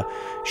Sheba.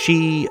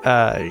 She's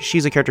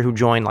a character who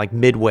joined like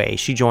midway.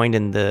 She joined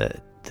in the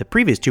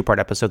previous two-part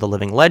episode, The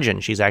Living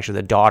Legend. She's actually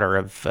the daughter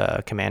of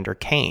Commander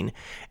Kane,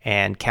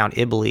 and Count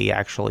Iblis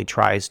actually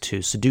tries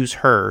to seduce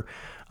her.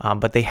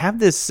 But they have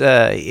this,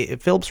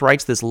 Phillips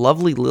writes this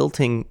lovely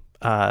lilting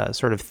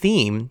sort of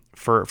theme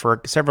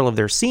for several of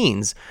their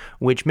scenes,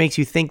 which makes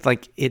you think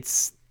like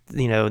it's,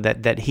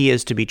 that he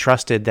is to be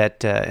trusted,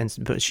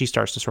 and she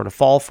starts to sort of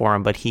fall for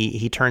him, but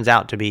he turns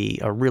out to be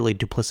a really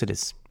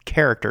duplicitous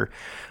character.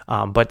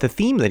 But the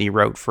theme that he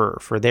wrote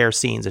for their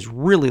scenes is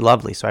really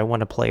lovely, so I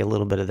want to play a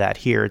little bit of that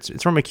here.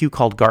 It's from a cue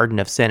called Garden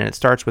of Sin, and it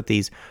starts with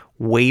these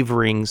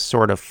wavering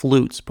sort of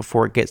flutes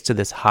before it gets to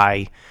this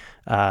high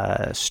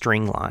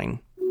string line.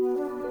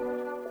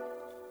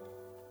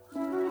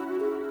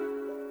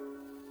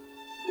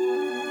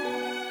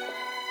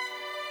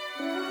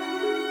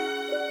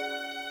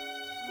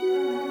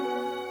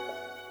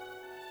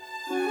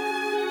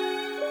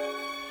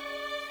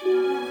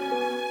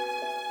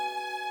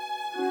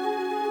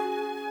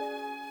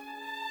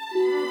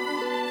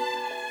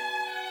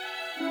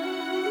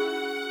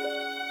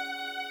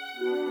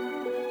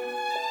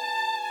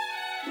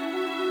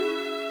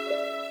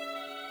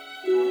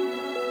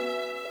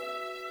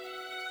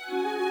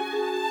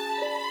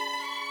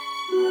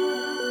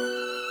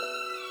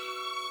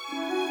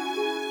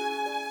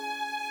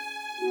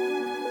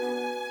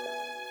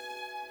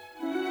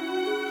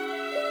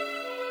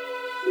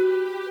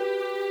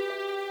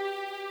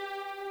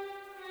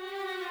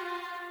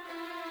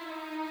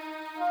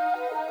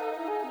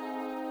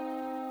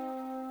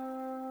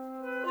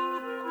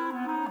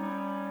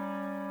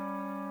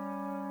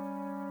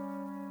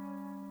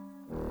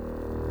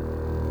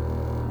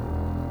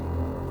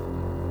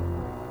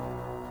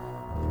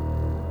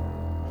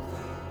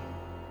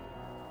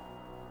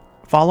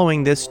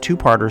 Following this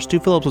two-parter, Stu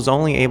Phillips was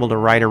only able to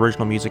write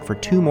original music for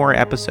 2 more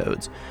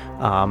episodes,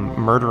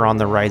 Murder on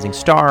the Rising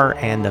Star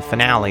and the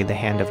finale, The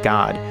Hand of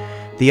God.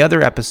 The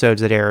other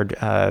episodes that aired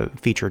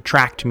featured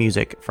tracked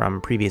music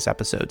from previous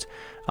episodes.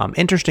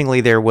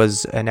 Interestingly, there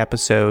was an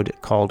episode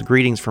called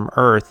Greetings from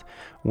Earth,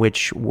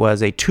 which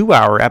was a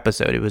 2-hour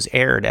episode. It was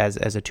aired as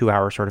a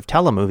 2-hour sort of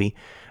telemovie,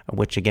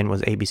 which again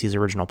was ABC's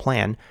original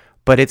plan.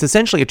 But it's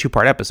essentially a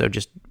 2-part episode,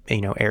 just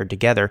aired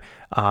together.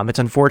 It's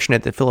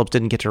unfortunate that Phillips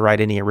didn't get to write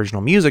any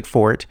original music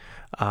for it,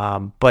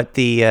 but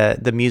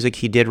the music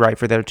he did write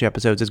for the other 2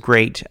 episodes is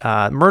great.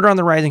 Murder on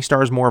the Rising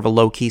Star is more of a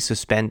low-key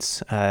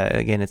suspense.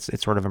 Again, it's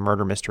sort of a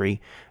murder mystery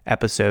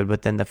episode.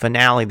 But then the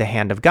finale, The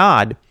Hand of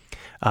God,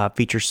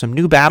 features some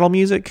new battle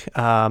music,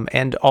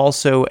 and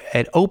also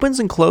it opens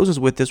and closes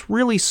with this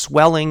really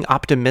swelling,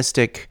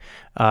 optimistic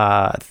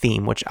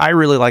theme, which I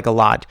really like a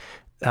lot.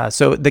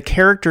 So the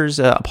characters,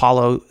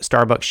 Apollo,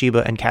 Starbuck,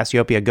 Sheba, and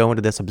Cassiopeia, go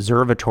into this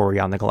observatory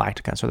on the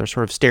Galactica. So they're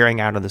sort of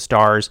staring out of the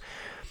stars,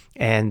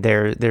 and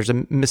there's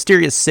a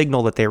mysterious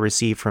signal that they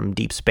receive from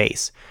deep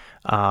space.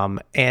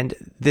 And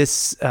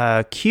this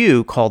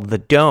cue called the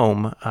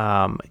Dome,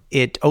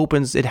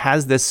 it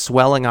has this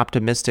swelling,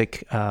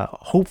 optimistic,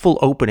 hopeful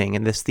opening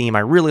in this theme I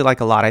really like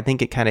a lot. I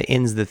think it kind of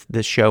ends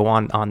the show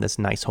on this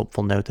nice,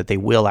 hopeful note that they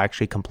will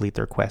actually complete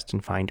their quest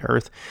and find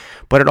Earth.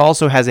 But it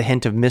also has a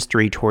hint of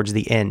mystery towards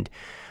the end.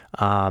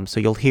 So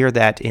you'll hear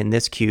that in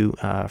this cue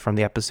from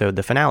the episode,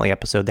 the finale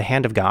episode, The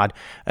Hand of God.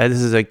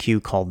 This is a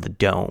cue called the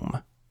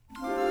Dome.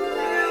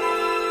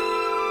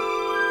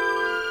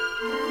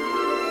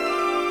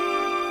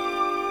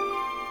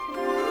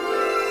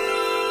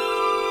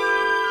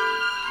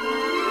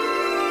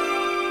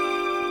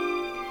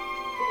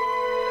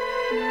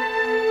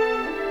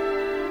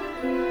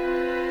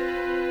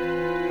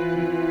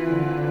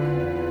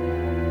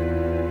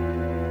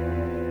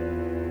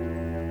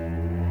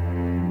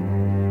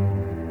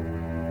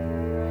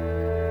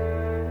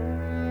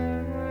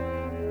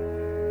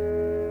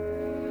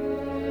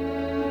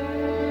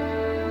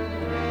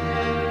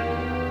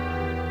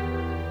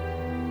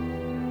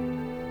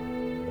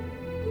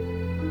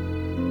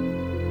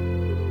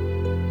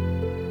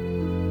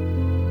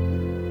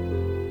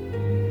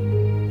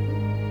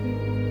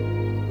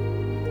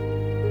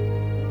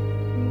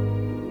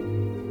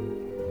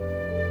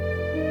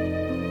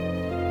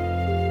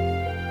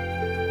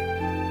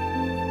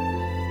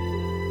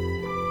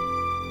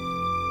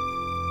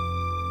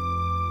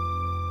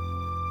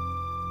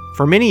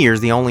 For many years,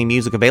 the only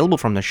music available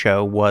from the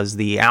show was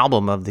the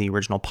album of the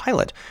original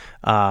pilot,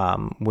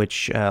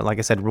 which, like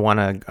I said, won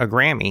a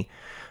Grammy.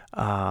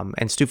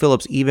 And Stu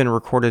Phillips even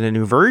recorded a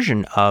new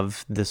version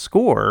of the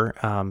score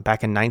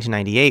back in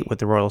 1998 with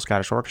the Royal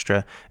Scottish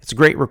Orchestra. It's a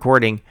great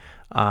recording.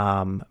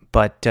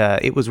 But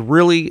it was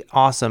really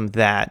awesome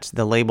that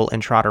the label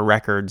Entrada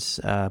Records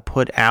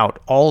put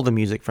out all the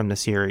music from the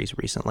series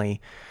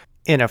recently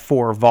in a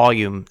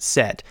 4-volume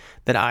set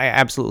that I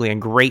absolutely am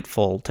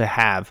grateful to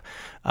have.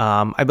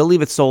 I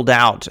believe it's sold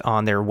out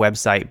on their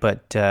website,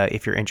 but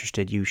if you're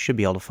interested, you should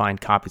be able to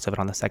find copies of it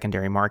on the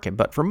secondary market.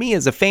 But for me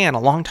as a fan, a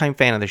longtime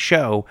fan of the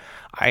show,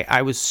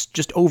 I was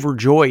just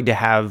overjoyed to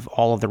have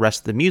all of the rest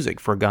of the music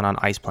for Gun on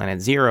Ice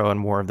Planet Zero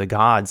and War of the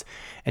Gods,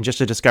 and just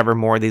to discover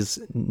more of these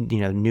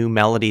new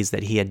melodies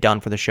that he had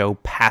done for the show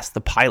past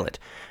the pilot.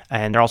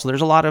 And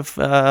there's a lot of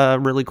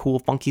really cool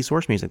funky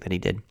source music that he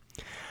did.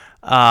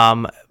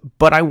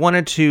 But I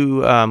wanted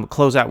to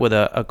close out with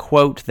a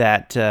quote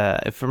that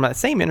from that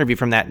same interview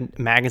from that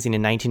magazine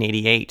in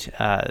 1988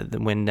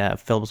 when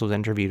Phillips was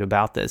interviewed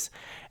about this.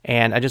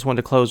 And I just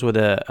wanted to close with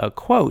a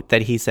quote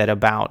that he said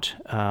about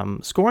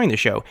scoring the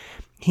show.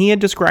 He had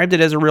described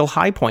it as a real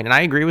high point, and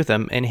I agree with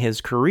him, in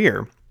his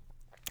career,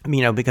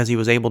 because he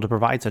was able to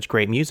provide such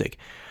great music.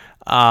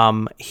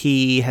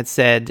 He had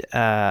said,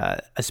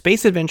 a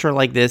space adventure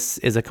like this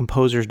is a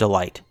composer's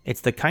delight.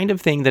 It's the kind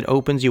of thing that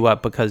opens you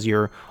up because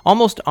you're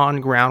almost on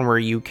ground where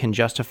you can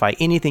justify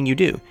anything you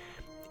do.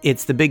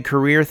 It's the big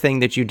career thing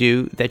that you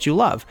do that you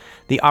love.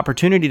 The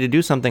opportunity to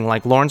do something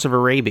like Lawrence of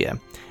Arabia.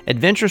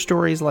 Adventure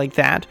stories like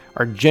that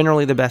are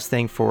generally the best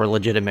thing for a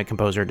legitimate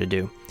composer to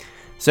do.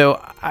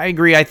 So I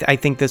agree. I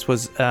think this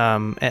was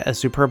a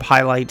superb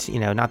highlight.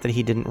 Not that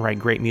he didn't write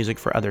great music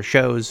for other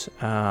shows,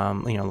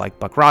 like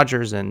Buck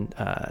Rogers and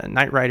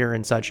Knight Rider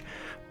and such.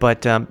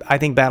 But I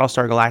think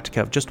Battlestar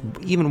Galactica, just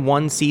even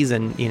one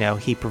season,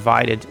 he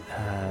provided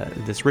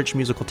this rich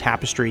musical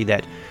tapestry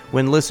that,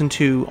 when listened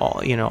to,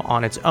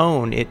 on its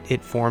own,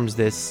 it forms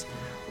this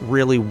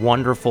really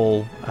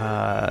wonderful,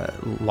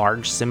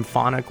 large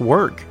symphonic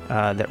work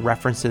that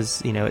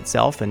references,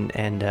 itself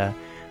and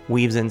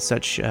weaves in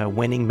such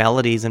winning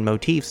melodies and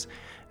motifs,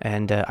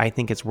 and I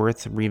think it's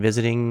worth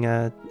revisiting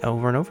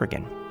over and over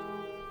again.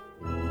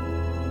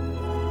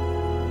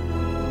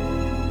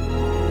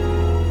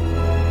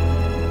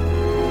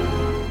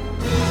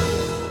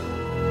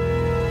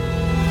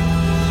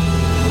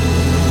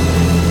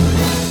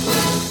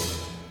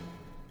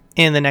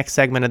 In the next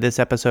segment of this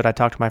episode, I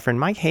talked to my friend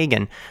Mike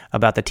Hagen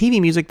about the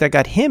TV music that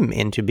got him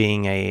into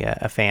being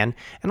a fan,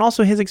 and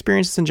also his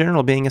experiences in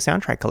general being a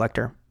soundtrack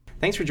collector.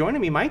 Thanks for joining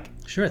me, Mike.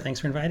 Sure,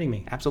 thanks for inviting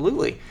me.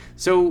 Absolutely.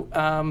 So,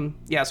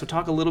 so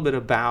talk a little bit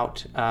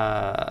about,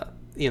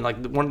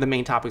 one of the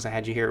main topics I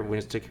had you here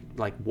was to,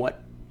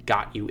 what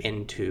got you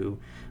into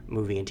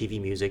movie and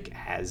TV music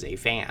as a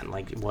fan?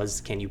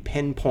 Can you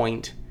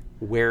pinpoint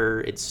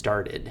where it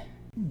started?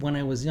 When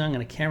I was young,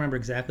 and I can't remember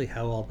exactly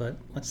how old, but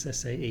let's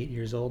just say 8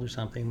 years old or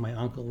something, my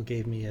uncle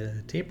gave me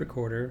a tape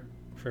recorder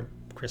for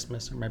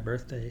Christmas or my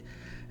birthday,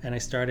 and I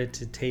started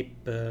to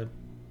tape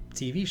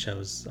TV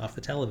shows off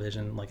the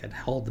television. I'd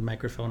hold the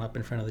microphone up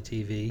in front of the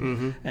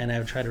TV, and I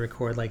would try to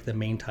record the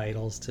main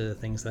titles to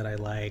things that I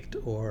liked,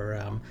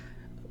 or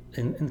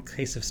in the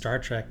case of Star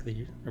Trek,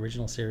 the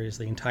original series,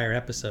 the entire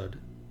episode.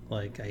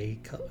 I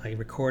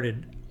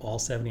recorded all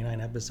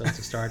 79 episodes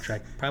of Star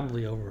Trek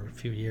probably over a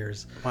few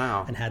years.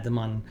 Wow. And had them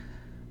on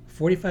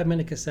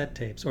 45-minute cassette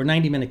tapes, or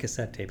 90-minute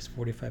cassette tapes,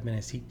 45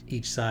 minutes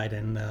each side.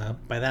 And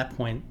by that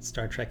point,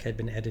 Star Trek had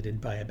been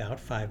edited by about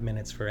 5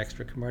 minutes for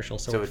extra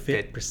commercials, so it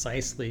fit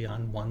precisely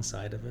on one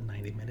side of a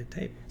 90-minute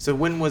tape. So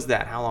when was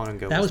that? How long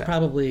ago was that?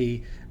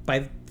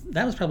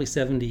 That was probably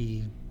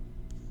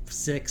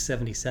 76,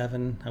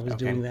 77. I was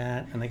doing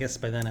that, and I guess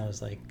by then I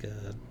was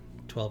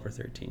 12 or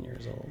 13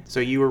 years old. So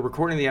you were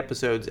recording the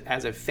episodes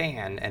as a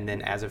fan, and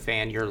then as a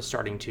fan, you're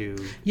starting to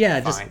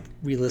just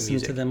re-listen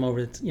to them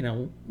over.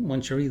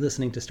 Once you're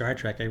re-listening to Star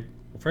Trek,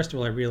 first of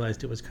all, I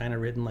realized it was kind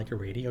of written like a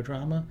radio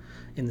drama,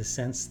 in the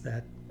sense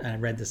that, and I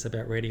read this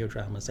about radio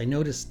dramas, I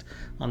noticed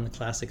on the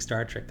classic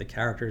Star Trek, the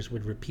characters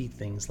would repeat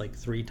things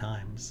 3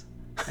 times.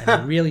 And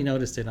I really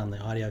noticed it on the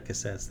audio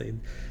cassettes.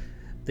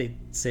 They'd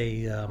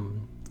say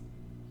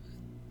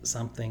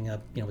something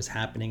was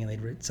happening,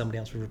 and somebody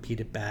else would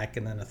repeat it back,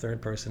 and then a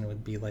third person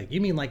would be like,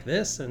 "You mean like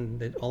this?"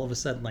 And all of a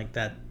sudden,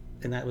 that,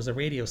 and that was a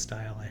radio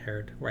style I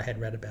heard, or I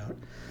had read about.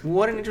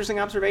 What an interesting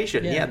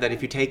observation. Yeah, that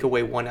if you take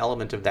away one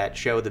element of that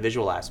show, the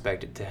visual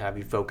aspect, to have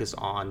you focus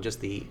on just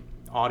the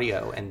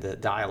audio and the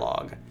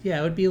dialogue.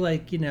 Yeah, it would be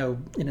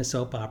in a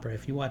soap opera.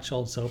 If you watch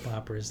old soap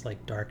operas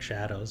like Dark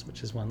Shadows,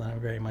 which is one that I'm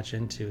very much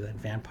into, that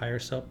vampire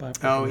soap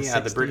opera. Oh, yeah,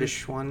 the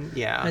British one.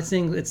 Yeah. I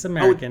think it's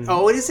American.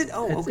 Oh, is it?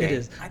 Oh, okay. It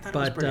is. I thought it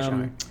was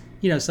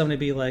British. Somebody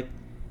be like,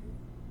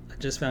 I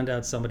just found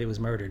out somebody was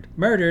murdered.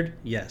 Murdered?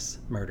 Yes,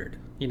 murdered.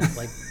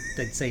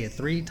 They'd say it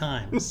 3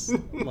 times,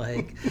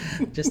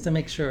 just to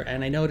make sure.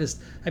 And I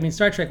noticed,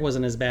 Star Trek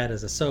wasn't as bad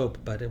as a soap,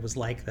 but it was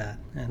like that.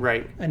 And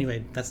right.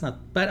 Anyway,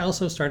 but I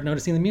also started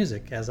noticing the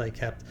music as I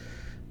kept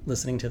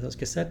listening to those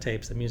cassette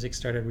tapes. The music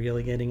started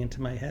really getting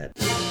into my head.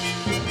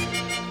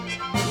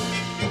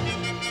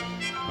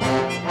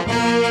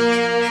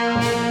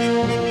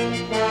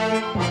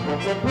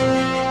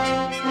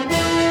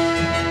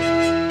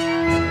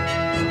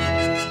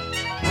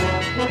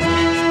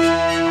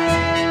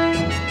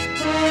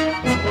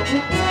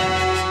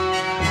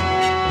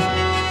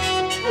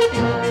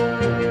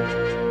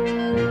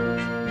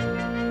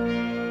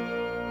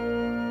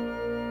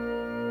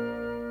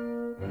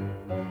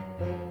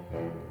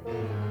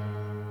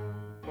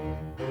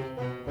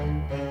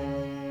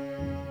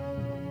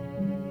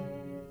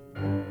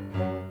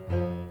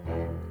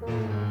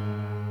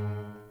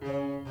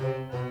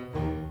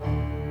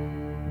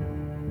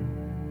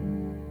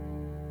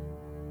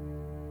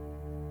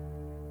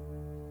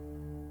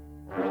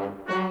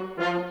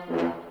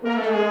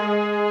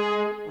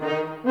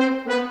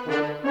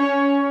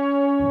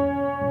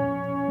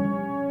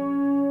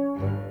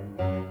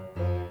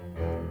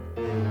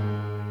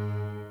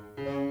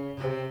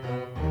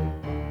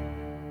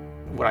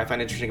 what I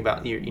find interesting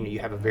about you, you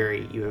have a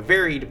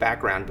varied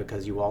background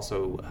because you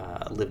also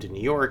lived in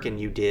New York and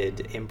you did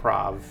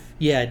improv.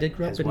 Yeah, I did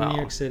grow up in well. New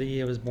York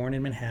City. I was born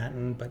in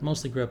Manhattan, but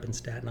mostly grew up in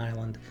Staten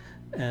Island.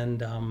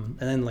 And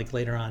then like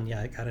later on,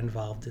 I got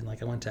involved in I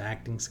went to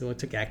acting school. I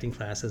took acting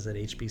classes at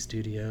HB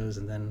Studios,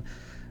 and then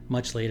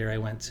much later I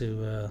went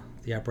to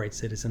the Upright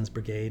Citizens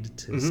Brigade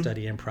to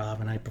study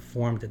improv, and I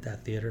performed at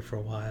that theater for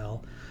a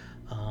while,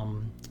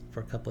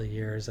 for a couple of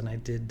years, and I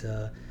did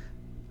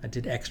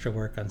extra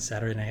work on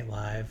Saturday Night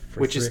Live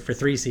for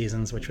 3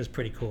 seasons, which was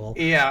pretty cool.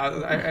 Yeah,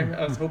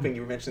 I was hoping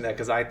you mentioned that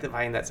because I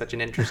find that such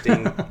an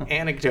interesting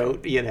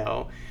anecdote,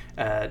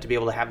 to be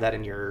able to have that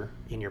in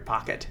your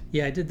pocket.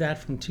 Yeah, I did that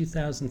from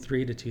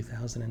 2003 to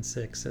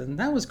 2006, and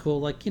that was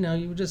cool.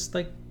 You would just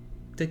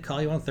they'd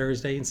call you on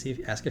Thursday and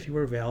ask if you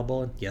were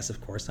available, and yes, of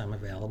course I'm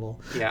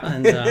available. Yeah.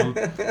 And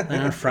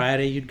on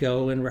Friday you'd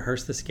go and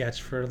rehearse the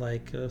sketch for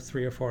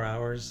 3 or 4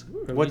 hours.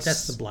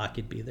 That's the block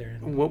you'd be there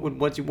in. What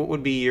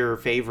would be your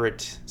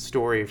favorite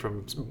story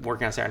from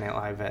working on Saturday Night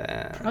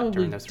Live? Probably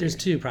during those 3 there's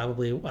years? 2.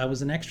 Probably I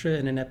was an extra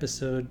in an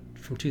episode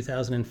from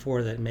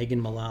 2004 that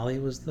Megan Mullally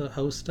was the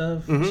host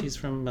of. She's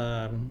from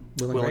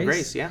Will and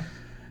Grace. Yeah.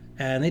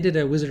 And they did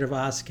a Wizard of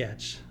Oz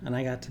sketch, and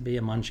I got to be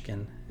a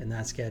munchkin in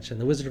that sketch.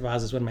 And The Wizard of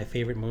Oz is one of my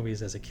favorite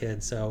movies as a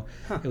kid, so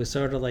it was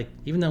sort of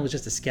even though it was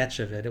just a sketch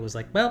of it, it was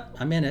well,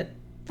 I'm in it.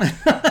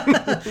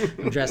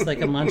 I'm dressed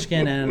like a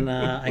munchkin, and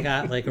I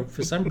got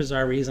for some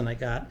bizarre reason, I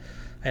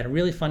had a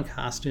really fun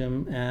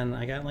costume, and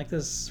I got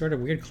this sort of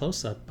weird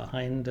close-up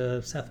behind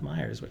Seth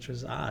Meyers, which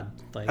was odd.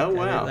 Oh,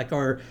 wow.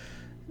 Or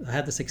I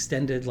had this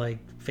extended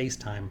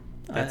FaceTime.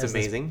 That's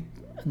amazing.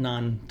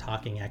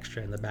 Non-talking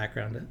extra in the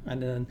background,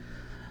 and then.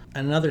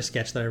 Another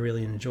sketch that I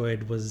really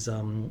enjoyed was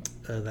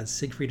that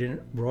Siegfried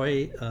and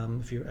Roy.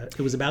 It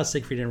was about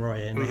Siegfried and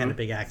Roy, and they had a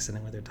big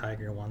accident with their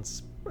tiger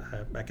once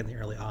back in the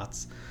early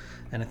aughts,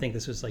 and I think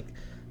this was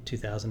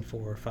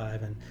 2004 or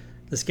 5. And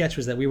the sketch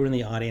was that we were in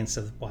the audience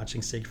of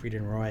watching Siegfried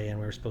and Roy, and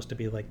we were supposed to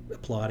be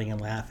applauding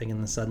and laughing, and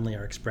then suddenly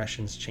our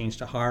expressions changed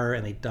to horror,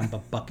 and they dump a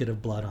bucket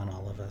of blood on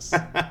all of us,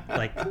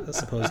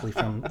 supposedly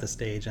from the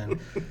stage. And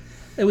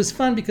it was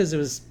fun because it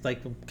was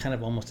kind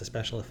of almost a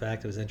special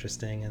effect. It was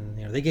interesting,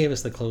 and they gave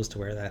us the clothes to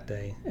wear that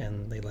day,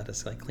 and they let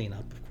us clean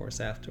up, of course,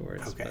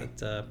 afterwards. Okay.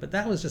 But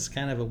that was just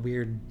kind of a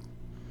weird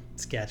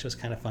sketch. It was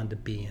kind of fun to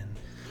be in,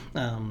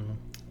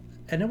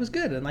 and it was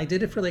good. And I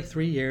did it for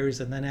 3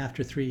 years, and then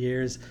after 3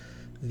 years,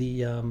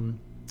 the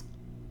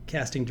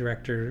casting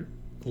director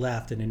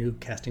left, and a new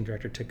casting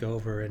director took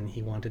over, and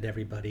he wanted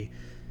everybody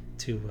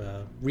to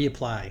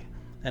reapply.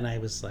 And I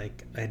was I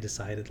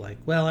decided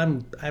well,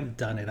 I've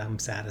done it. I'm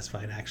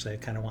satisfied. Actually, I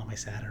kind of want my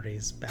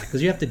Saturdays back, because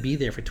you have to be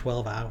there for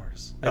 12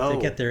 hours. I have to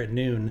get there at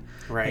noon,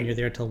 right? And you're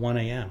there till 1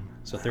 a.m.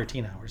 So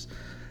 13 hours,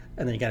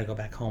 and then you got to go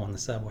back home on the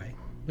subway,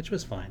 which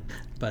was fine.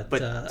 But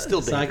still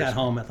dangerous. So I got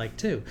home at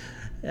 2.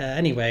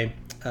 Anyway,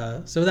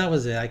 so that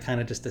was it. I kind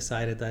of just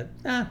decided that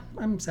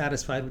I'm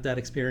satisfied with that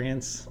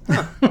experience.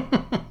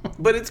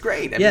 But it's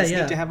great. It's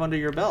neat to have under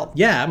your belt.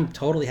 Yeah, I'm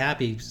totally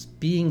happy. Just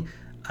being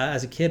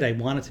as a kid, I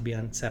wanted to be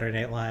on Saturday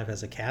Night Live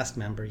as a cast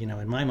member.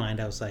 In my mind,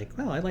 I was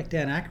well, I like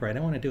Dan Aykroyd. I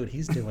want to do what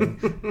he's doing.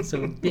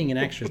 So being an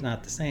extra is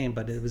not the same,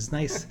 but it was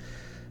nice. It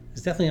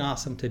was definitely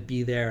awesome to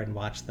be there and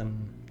watch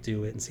them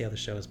do it and see how the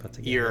show is put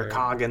together. You're a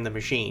cog in the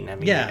machine.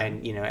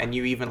 And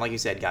you even, like you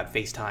said, got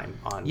FaceTime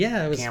on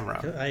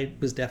camera.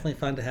 It was definitely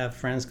fun to have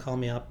friends call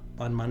me up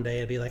on Monday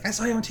and be I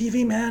saw you on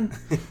TV, man.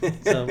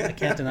 So I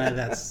can't deny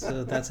that's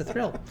a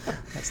thrill.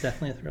 That's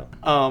definitely a thrill.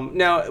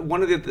 Now,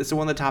 one of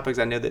the topics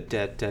I know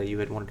that you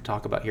had wanted to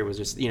talk about here was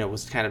just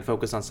was kind of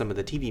focused on some of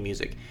the TV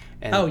music.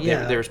 And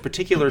there's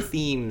particular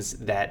themes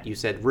that you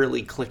said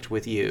really clicked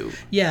with you.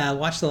 Yeah, I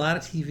watched a lot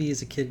of TV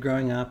as a kid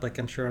growing up,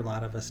 I'm sure a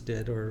lot of us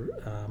did,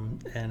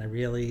 and I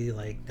really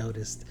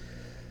noticed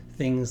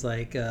things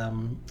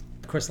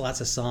of course,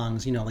 lots of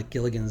songs, like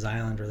Gilligan's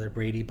Island or the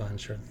Brady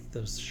Bunch or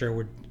those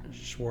Sherwood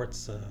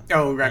Schwartz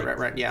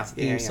right,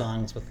 theme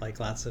songs with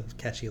lots of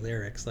catchy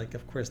lyrics.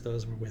 Of course,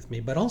 those were with me.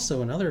 But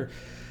also another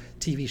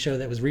TV show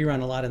that was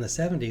rerun a lot in the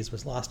 70s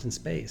was Lost in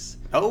Space.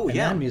 Oh, and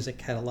yeah. that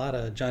music had a lot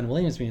of John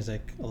Williams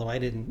music, although I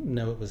didn't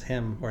know it was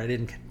him, or I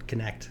didn't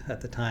connect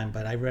at the time.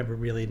 But I remember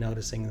really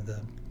noticing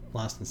the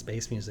Lost in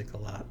Space music a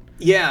lot.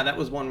 Yeah, that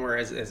was one where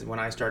as when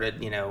I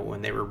started,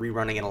 when they were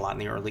rerunning it a lot in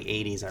the early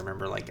 80s, I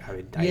remember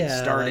I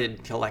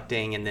started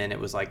collecting, and then it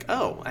was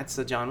oh, that's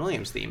the John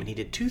Williams theme, and he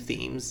did 2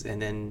 themes,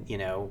 and then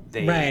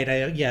they right.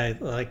 I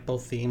like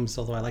both themes,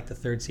 although I like the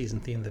 3rd season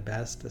theme the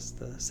best. It's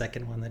the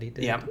second one that he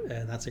did. Yep.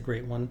 And that's a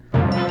great one.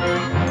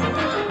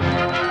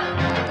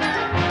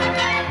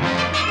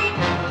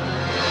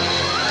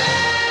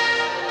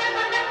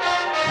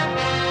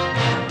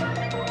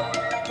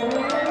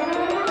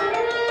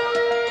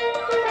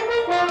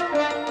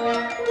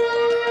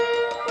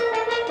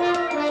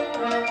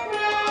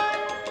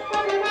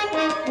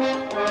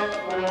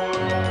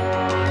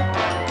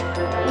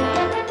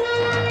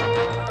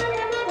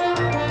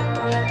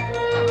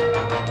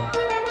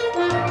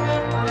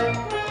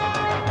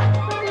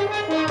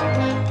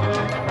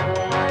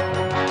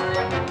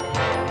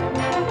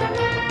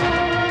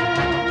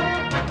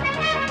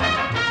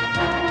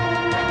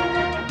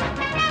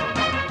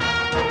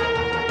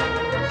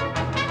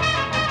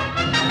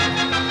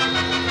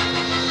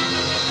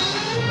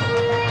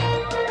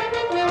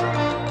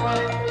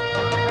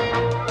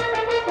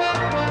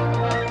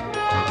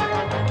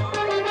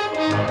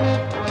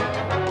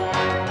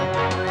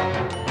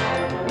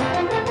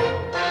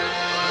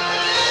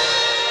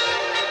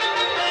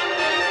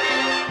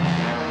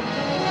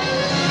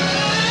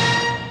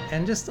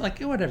 and just like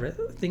whatever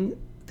thing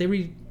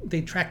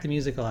they track the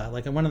music a lot.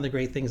 Like one of the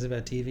great things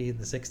about TV in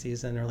the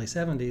 60s and early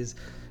 70s,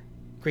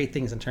 great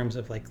things in terms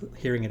of like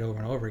hearing it over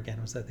and over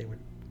again, was that they would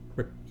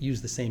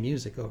use the same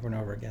music over and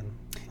over again,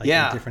 like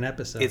in different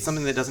episodes. It's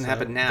something that doesn't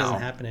happen now. It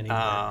doesn't happen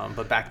anymore.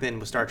 But back then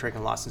with Star Trek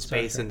and Lost in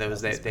Space and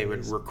those, they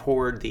would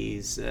record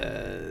these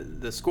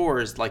the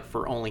scores like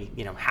for only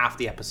half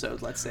the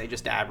episode, let's say,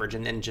 just average,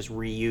 and then just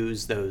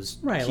reuse those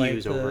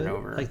cues over and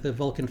over. Like the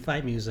Vulcan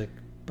fight music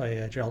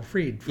by Gerald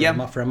Fried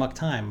for Amok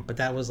Time, but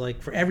that was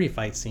like for every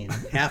fight scene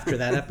after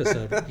that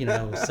episode,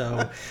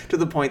 so to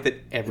the point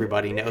that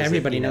everybody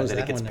knows that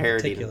it gets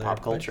parodied in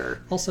pop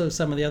culture. But also,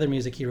 some of the other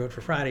music he wrote for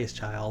Friday's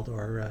Child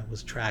or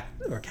was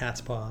tracked, or Cat's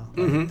Paw,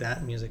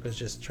 that music was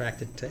just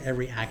tracked to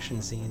every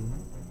action scene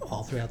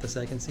all throughout the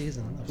second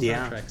season of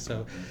Star Trek.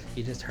 So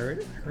you just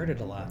heard it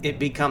a lot. It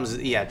becomes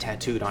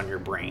tattooed on your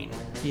brain.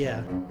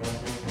 Yeah.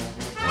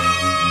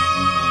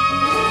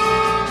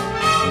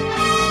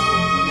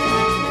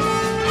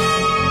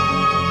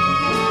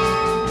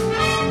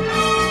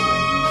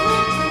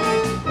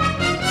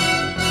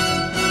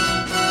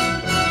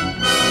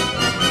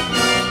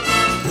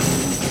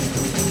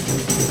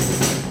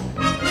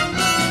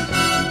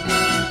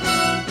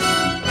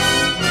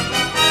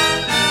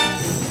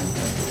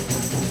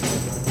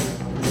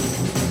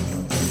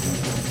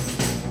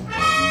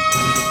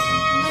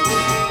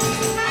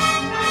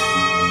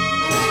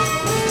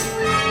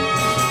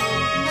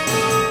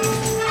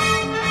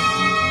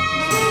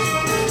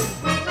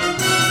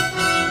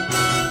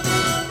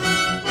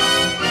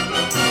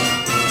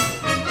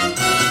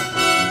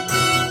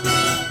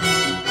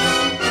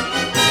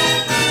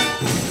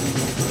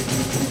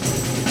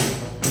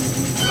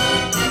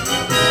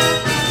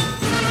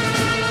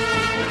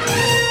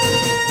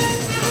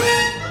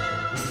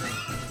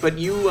 But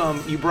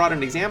you brought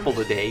an example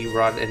today. You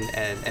brought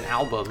an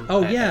album.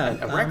 Oh yeah,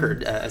 a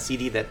record, a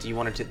CD that you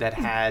wanted to that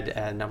had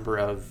a number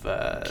of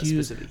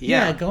specific.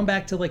 Yeah, going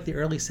back to like the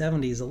early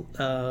 '70s,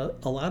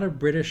 a lot of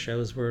British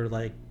shows were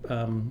like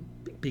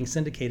being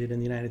syndicated in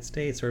the United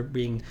States or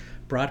being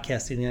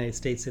broadcast in the United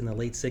States in the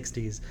late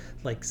 '60s.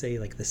 Like say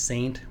like The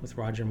Saint with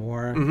Roger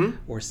Moore,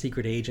 or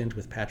Secret Agent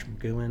with Patrick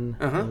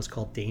McGoohan. It was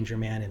called Danger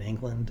Man in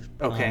England.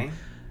 Okay.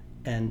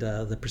 And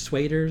The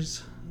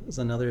Persuaders is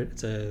another.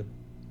 It's a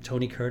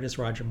Tony Curtis,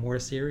 Roger Moore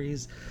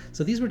series.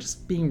 So these were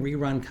just being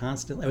rerun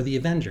constantly. Or The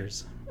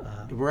Avengers,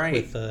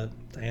 with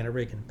Diana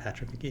Rigg and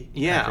Patrick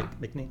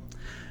McNee.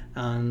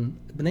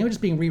 But they were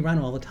just being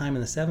rerun all the time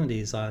in the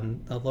 70s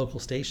on a local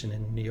station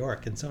in New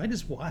York. And so I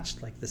just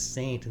watched like The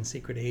Saint and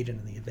Secret Agent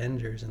and The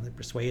Avengers and The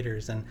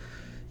Persuaders and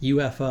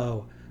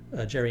UFO,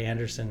 Jerry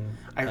Anderson.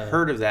 I've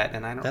heard of that,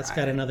 and I don't. That's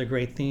got another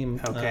great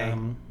theme. Okay.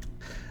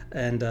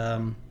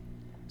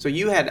 So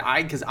you had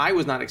because I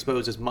was not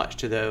exposed as much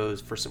to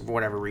those for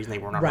whatever reason. They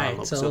were not around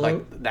local. So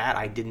like that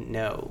I didn't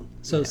know.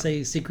 So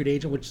say Secret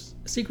Agent, which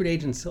Secret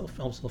Agent's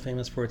also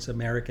famous for its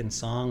American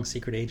song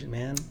 "Secret Agent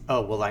Man." Oh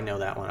well, I know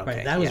that one. Okay,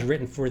 right, that was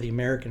written for the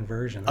American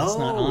version. That's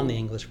not on the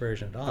English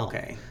version at all.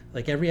 Okay,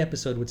 like every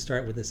episode would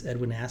start with this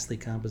Edwin Astley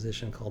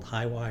composition called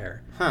 "High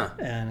Wire."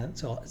 And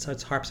so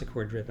it's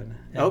harpsichord driven.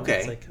 And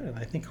it's like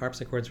I think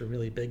harpsichords were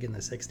really big in the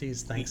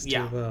 '60s, thanks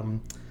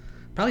to.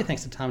 Probably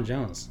thanks to Tom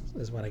Jones,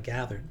 is what I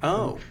gathered.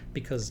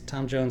 Because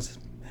Tom Jones'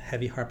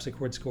 heavy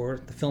harpsichord score,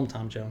 the film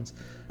Tom Jones.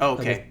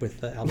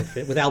 With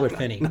Albert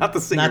Finney. Not the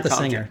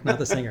singer. Not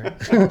the singer.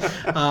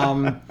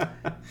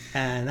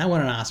 And that won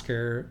an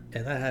Oscar,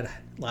 and that had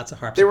lots of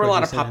harpsichords. There were a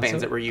lot of pop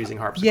bands that were using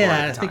harpsichord.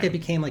 Yeah, I think it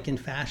became like in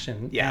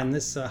fashion. Yeah. And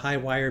this High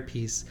Wire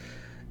piece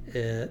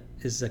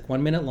is like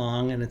 1 minute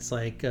long, and it's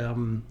like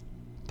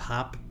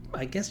pop.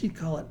 I guess you'd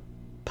call it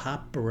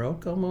pop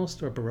baroque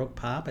almost, or baroque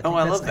pop. I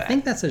love that. I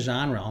think that's a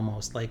genre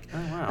almost. Like,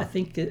 I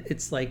think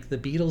it's like the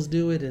Beatles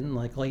do it, and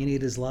like All You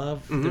Need Is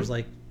Love. There's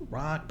like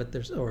rock, but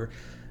there's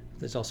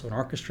also an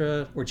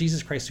orchestra. Or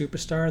Jesus Christ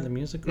Superstar, the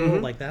musical.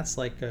 Like that's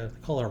like they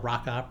call it a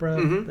rock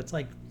opera. That's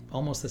like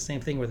almost the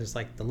same thing, where there's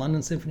like the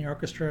London Symphony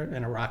Orchestra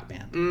and a rock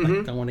band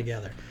like going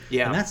together.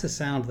 Yeah, and that's a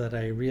sound that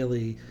I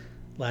really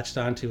latched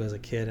onto as a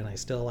kid, and I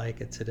still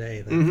like it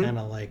today. That kind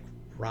of like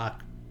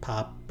rock,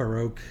 pop,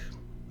 baroque,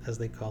 as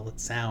they call it,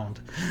 sound.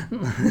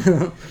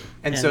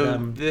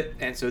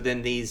 So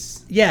then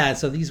these... Yeah,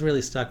 so these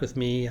really stuck with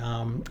me.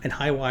 And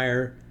High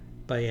Wire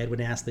by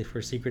Edwin Astley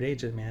for Secret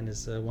Agent Man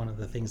is one of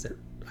the things that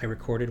I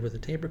recorded with a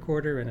tape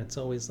recorder, and it's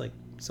always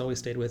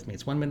stayed with me.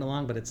 It's 1 minute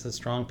long, but it's a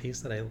strong piece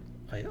that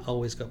I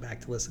always go back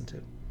to listen to.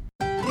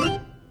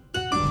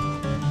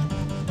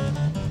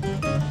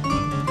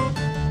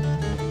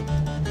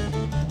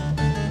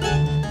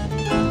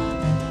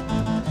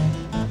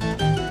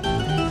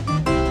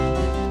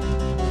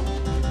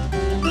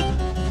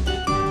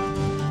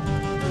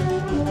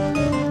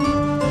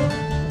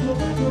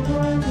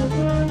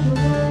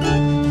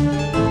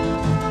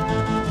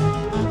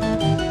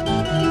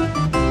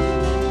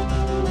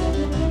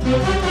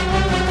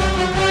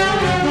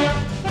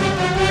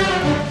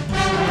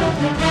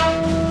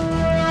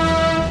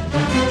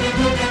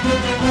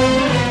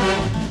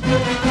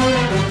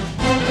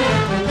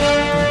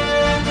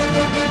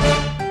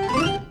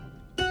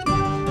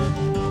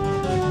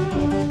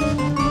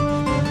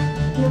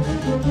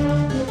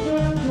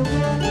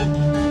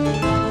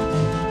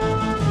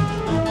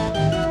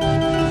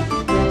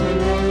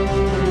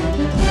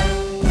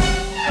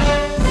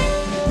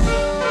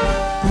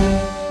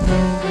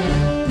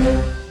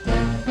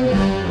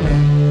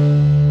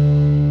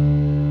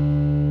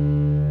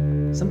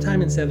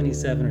 sometime in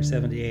 77 or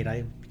 78,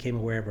 I became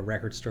aware of a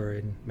record store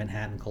in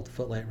Manhattan called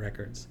Footlight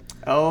Records.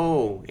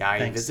 Oh, yeah, I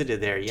Thanks visited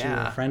there,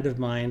 to a friend of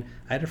mine.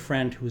 I had a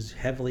friend who was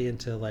heavily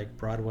into like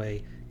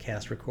Broadway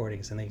cast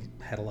recordings, and they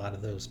had a lot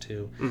of those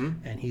too.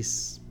 Mm-hmm. And he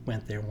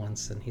went there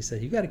once, and he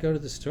said, "You got to go to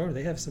the store.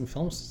 They have some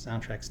film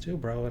soundtracks too,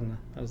 bro." And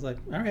I was like,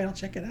 "All right, I'll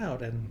check it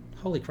out." And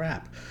holy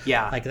crap!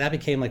 Yeah, like that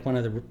became like one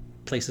of the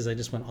places I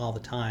just went all the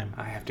time.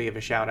 I have to give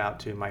a shout out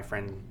to my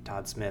friend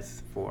Todd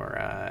Smith for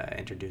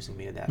introducing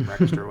me to that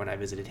record store when I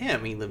visited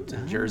him. He lived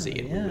in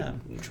Jersey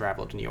and we would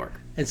travel to New York.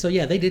 And so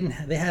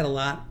they had a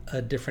lot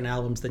of different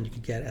albums than you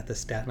could get at the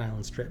Staten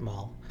Island Strip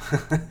Mall,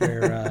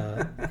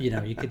 where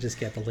you could just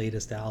get the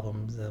latest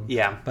albums.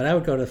 But I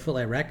would go to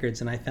Footlight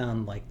Records and I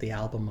found like the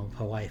album of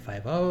Hawaii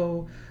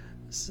Five-0.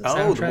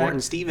 Oh, the Morton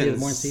Stevens. Yeah, the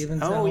Morton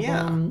Stevens album.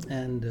 Yeah.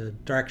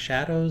 And Dark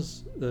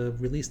Shadows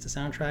released a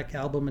soundtrack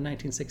album in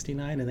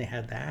 1969, and they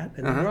had that.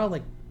 And they were all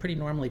like pretty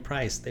normally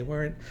priced. They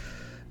weren't,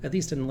 at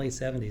least in the late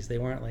 70s, they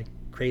weren't like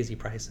crazy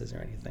prices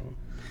or anything.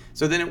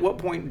 So then at what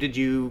point did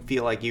you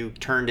feel like you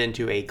turned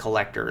into a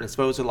collector? And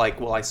suppose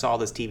like, well, I saw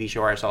this TV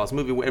show or I saw this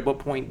movie. At what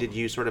point did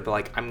you sort of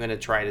like, I'm going to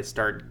try to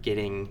start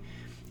getting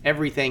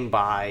everything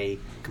by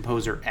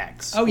composer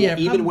X? Oh, yeah.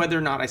 Even whether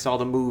or not I saw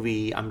the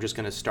movie, I'm just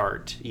going to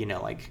start,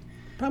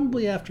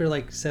 Probably after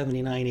like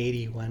 79,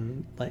 80,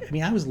 when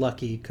I was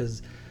lucky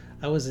because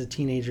I was a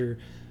teenager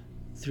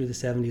through the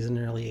 70s and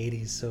early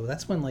 80s, so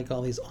that's when like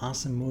all these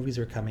awesome movies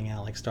were coming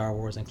out, like Star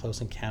Wars and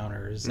Close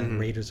Encounters and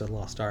Raiders of the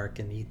Lost Ark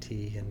and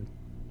E.T. and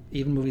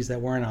even movies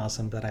that weren't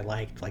awesome that I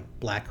liked, like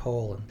Black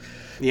Hole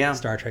and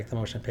Star Trek the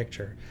Motion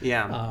Picture.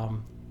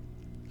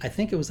 I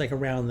think it was like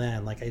around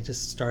then, like I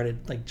just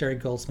started, like Jerry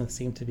Goldsmith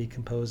seemed to be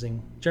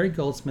composing. Jerry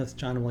Goldsmith,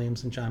 John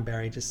Williams, and John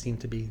Barry just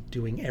seemed to be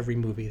doing every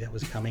movie that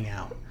was coming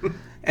out.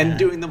 and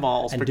doing them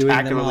all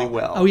spectacularly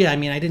well. Oh yeah, I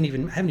mean, I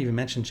haven't even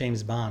mentioned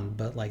James Bond,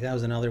 but like that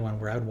was another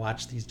one where I would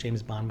watch these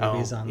James Bond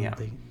movies on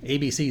the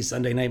ABC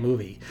Sunday Night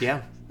Movie.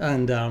 Yeah.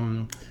 And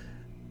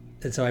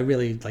so I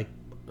really, like,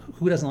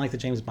 who doesn't like the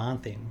James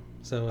Bond theme?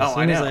 So as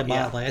soon as I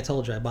bought, like I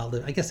told you,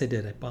 I guess I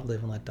did. I bought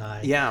Live and Let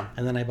Die. Yeah.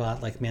 And then I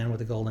bought like Man with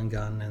the Golden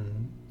Gun,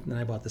 and then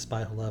I bought The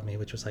Spy Who Loved Me,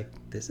 which was like,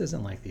 this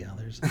isn't like the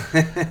others.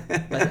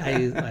 But I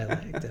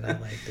liked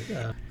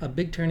it. A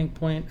big turning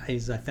point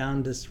is I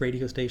found this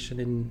radio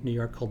station in New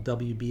York called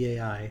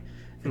WBAI,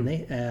 and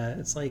they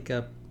it's like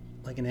an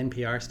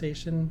NPR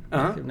station,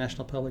 like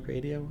National Public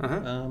Radio.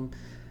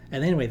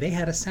 And anyway, they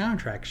had a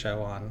soundtrack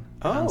show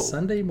on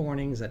Sunday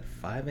mornings at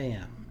 5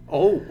 a.m.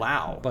 Oh,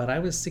 wow. But I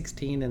was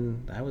 16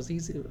 and I was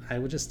easy. I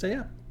would just stay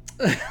up.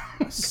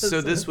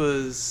 So this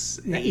was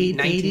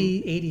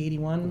 80,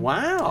 81.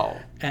 Wow.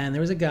 And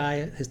there was a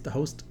guy, the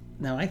host.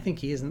 Now, I think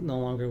he isn't no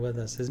longer with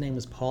us. His name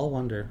was Paul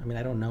Wonder. I mean,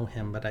 I don't know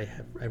him, but I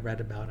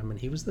read about him. And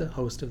he was the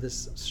host of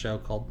this show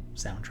called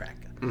Soundtrack.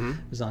 It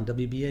was on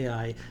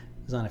WBAI. It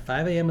was on at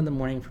 5 a.m. in the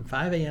morning, from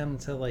 5 a.m.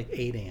 until like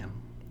 8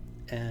 a.m.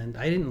 And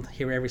I didn't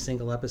hear every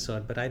single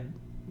episode, but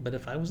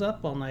if I was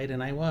up all night,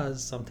 and I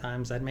was,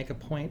 sometimes I'd make a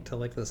point to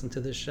like listen to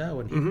this show,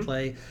 and he'd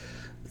play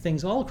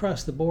things all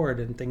across the board,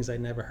 and things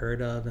I'd never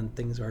heard of, and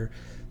things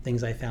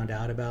I found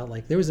out about.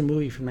 Like there was a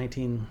movie from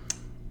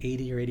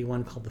 1980 or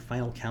 81 called The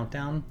Final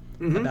Countdown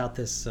about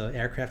this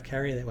aircraft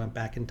carrier that went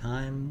back in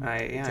time.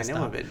 I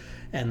know of it.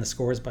 And the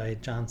score's by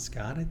John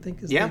Scott, I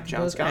think.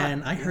 John Scott.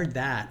 And I heard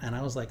that, and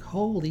I was like,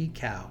 holy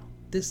cow,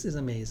 this is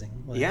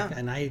amazing. Like,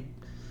 and I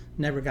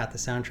never got the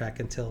soundtrack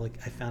until like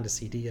I found a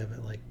CD of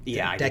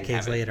it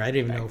decades later. I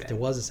didn't even know if there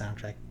was a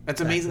soundtrack. It's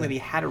amazing that he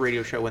had a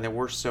radio show when there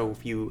were so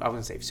few. I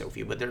wouldn't say so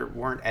few, but there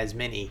weren't as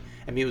many.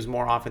 I mean, it was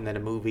more often that a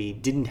movie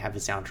didn't have a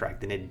soundtrack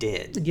than it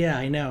did. Yeah,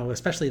 I know,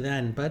 especially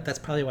then. But that's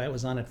probably why it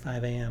was on at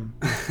 5 a.m.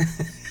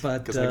 But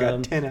because I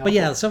got 10 albums. But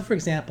yeah, so for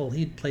example,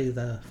 he'd play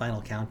the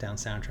Final Countdown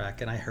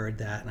soundtrack, and I heard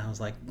that, and I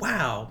was like,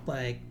 wow,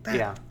 like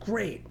that's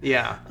great.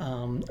 Yeah.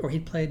 Or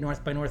he'd play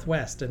North by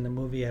Northwest in a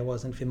movie I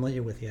wasn't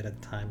familiar with yet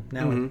at the time.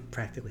 Now I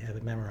practically have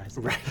it memorized.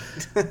 Right.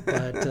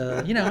 But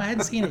I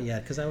hadn't seen it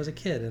yet because I was a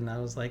kid, and I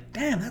was like,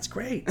 damn, that's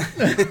great.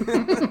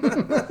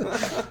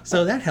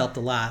 So that helped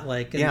a lot.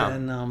 Like, and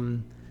then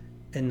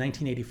in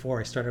 1984,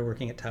 I started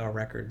working at Tower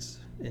Records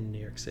in New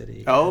York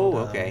City. Oh,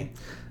 okay.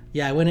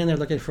 Yeah, I went in there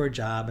looking for a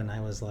job, and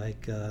I was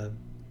like, I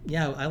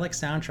like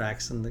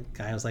soundtracks. And the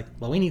guy was like,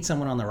 well, we need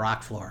someone on the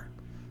rock floor.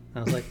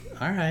 And I was like,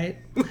 all right.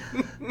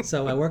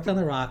 So I worked on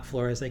the rock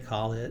floor, as they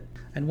call it.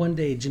 And one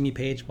day, Jimmy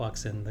Page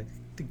walks in, the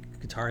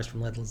guitarist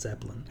from Led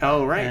Zeppelin.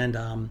 Oh, right.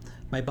 And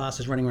my boss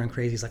is running around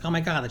crazy. He's like, oh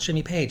my God, that's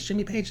Jimmy Page.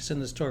 Jimmy Page is in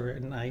the store.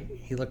 And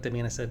he looked at me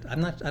and I said, I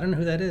don't know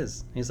who that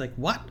is. And he's like,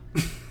 what?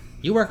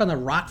 You work on the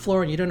rock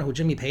floor and you don't know who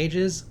Jimmy Page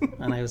is?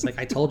 And I was like,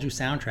 I told you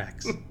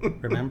soundtracks,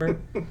 remember?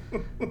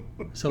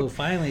 So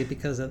finally,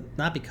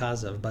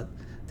 but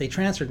they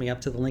transferred me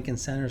up to the Lincoln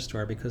Center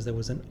store because there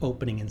was an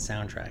opening in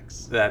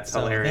soundtracks. That's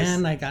hilarious.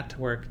 Then I got to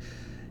work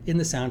in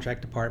the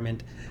soundtrack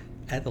department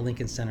at the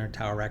Lincoln Center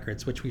Tower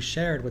Records, which we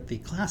shared with the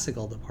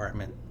classical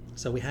department.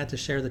 So we had to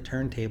share the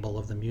turntable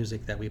of the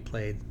music that we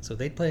played. So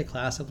they'd play a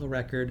classical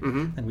record,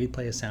 and we'd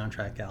play a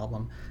soundtrack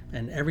album.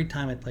 And every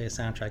time I'd play a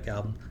soundtrack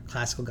album,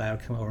 classical guy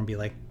would come over and be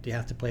like, "Do you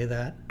have to play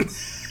that?"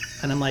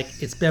 And I'm like,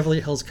 "It's Beverly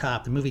Hills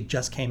Cop. The movie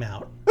just came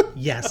out.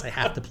 Yes, I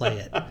have to play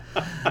it."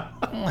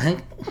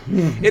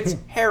 It's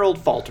Harold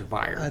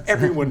Faltermeyer.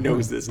 Everyone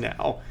knows this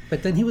now.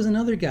 But then he was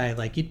another guy.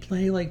 Like, you'd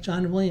play like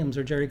John Williams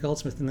or Jerry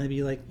Goldsmith, and they'd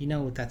be like, "You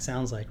know what that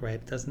sounds like, right?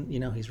 It doesn't,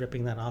 he's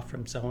ripping that off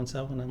from so and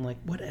so." And I'm like,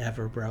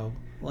 "Whatever, bro.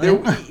 Why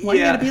you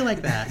gotta be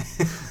like that?"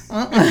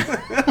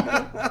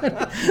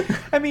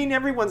 I mean,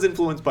 everyone's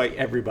influenced by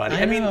everybody.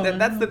 I mean,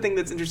 that's the thing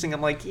that's interesting.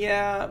 I'm like,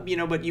 yeah,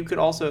 but you could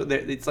also,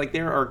 it's like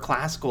there are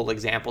classical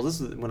examples.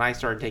 This is when I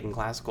started taking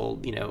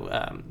classical,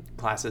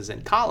 classes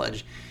in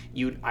college.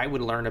 I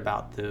would learn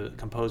about the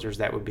composers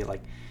that would be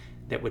like,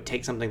 that would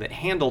take something that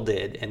Handel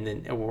did, and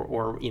then,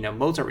 or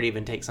Mozart would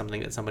even take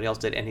something that somebody else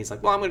did, and he's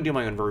like, well, I'm going to do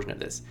my own version of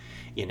this,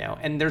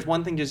 And there's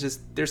one thing,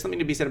 there's something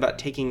to be said about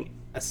taking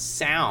a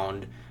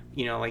sound,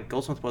 like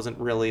Goldsmith wasn't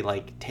really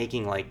like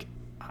taking like,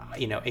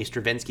 a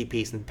Stravinsky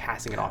piece and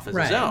passing it off as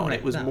his own.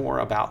 It was more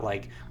about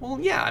like, well,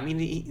 yeah, I mean,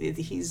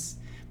 he's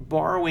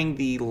borrowing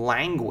the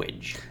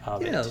language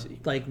of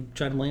it. Like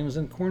John Williams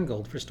and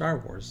Korngold for Star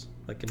Wars.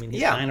 Like, I mean,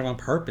 he's kind of on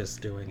purpose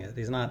doing it.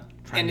 He's not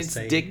trying to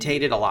say... And it's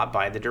dictated a lot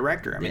by the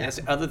director. I mean, that's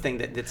the other thing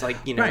that's like,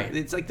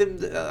 it's like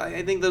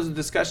I think those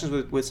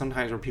discussions with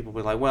sometimes where people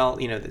will be like, well,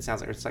 it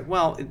sounds like, it's like,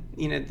 well,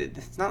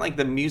 it's not like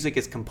the music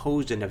is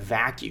composed in a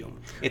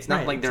vacuum. It's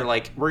not like they're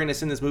like, we're going to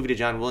send this movie to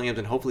John Williams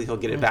and hopefully he'll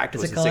get it back to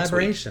us in 6 weeks. It's a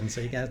collaboration,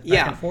 so you got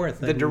back and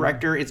forth. The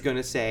director is going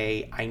to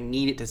say, I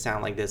need it to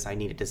sound like this, I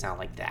need it to sound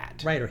like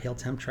that. Right, or he'll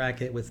temp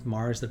track it with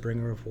Mars, the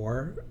Bringer of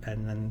War,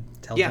 and then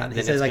tell John, then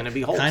it's going to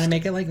be Holst. Kind of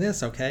make it like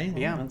this, okay?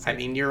 Yeah, I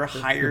mean, you're a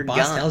hired gun.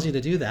 The boss tells you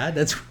to do that.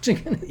 That's what you're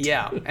going to do.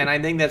 Yeah, and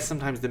I think that's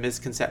sometimes the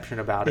misconception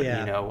about it,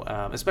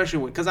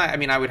 especially because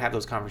I would have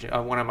those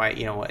conversations. One of my,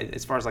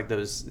 as far as like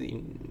those,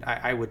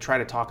 I would try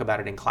to talk about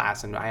it in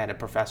class, and I had a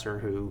professor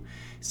who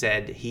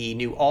said he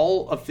knew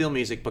all of film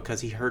music because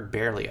he heard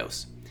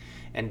Berlioz.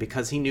 And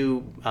because he knew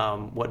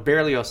what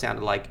Berlioz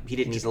sounded like, he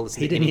didn't need to listen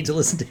to anything. He didn't need to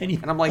listen to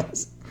anything. And I'm like,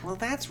 well,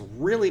 that's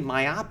really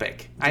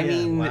myopic. I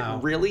mean,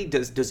 really?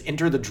 Does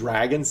Enter the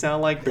Dragon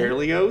sound like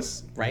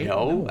Berlioz? Right?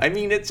 No. I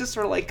mean, it's just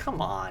sort of like,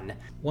 come on.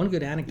 One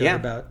good anecdote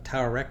about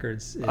Tower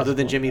Records is... Other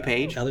than Jimmy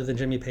Page? Other than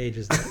Jimmy Page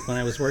is that when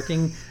I was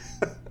working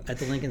at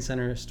the Lincoln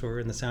Center store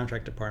in the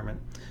soundtrack department,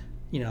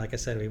 like I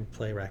said, we would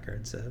play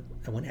records. And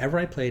whenever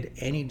I played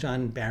any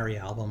John Barry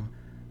album,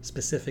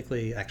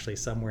 specifically actually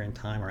Somewhere in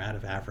Time or Out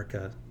of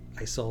Africa,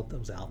 I sold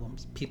those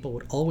albums. People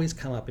would always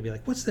come up and be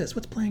like, "What's this?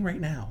 What's playing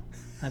right now?"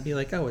 I'd be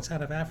like, "Oh, it's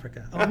Out of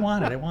Africa. Oh, I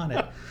want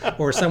it.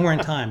 Or Somewhere in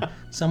Time.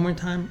 Somewhere in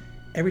Time,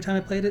 every time I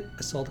played it,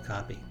 I sold a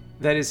copy.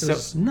 That is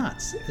so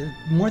nuts.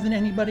 More than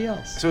anybody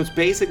else. So it's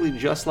basically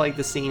just like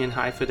the scene in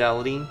High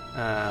Fidelity,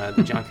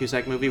 the John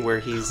Cusack movie, where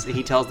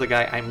he tells the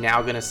guy, I'm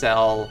now going to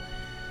sell,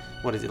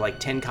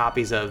 10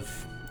 copies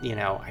of,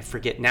 I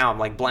forget now, I'm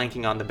like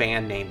blanking on the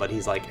band name, but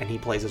he's like, and he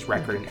plays this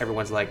record and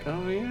everyone's like,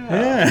 oh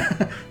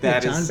yeah.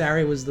 John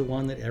Barry was the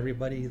one that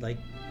everybody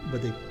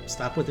would they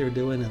stop what they were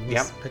doing and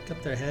pick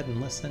up their head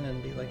and listen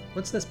and be like,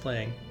 what's this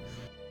playing?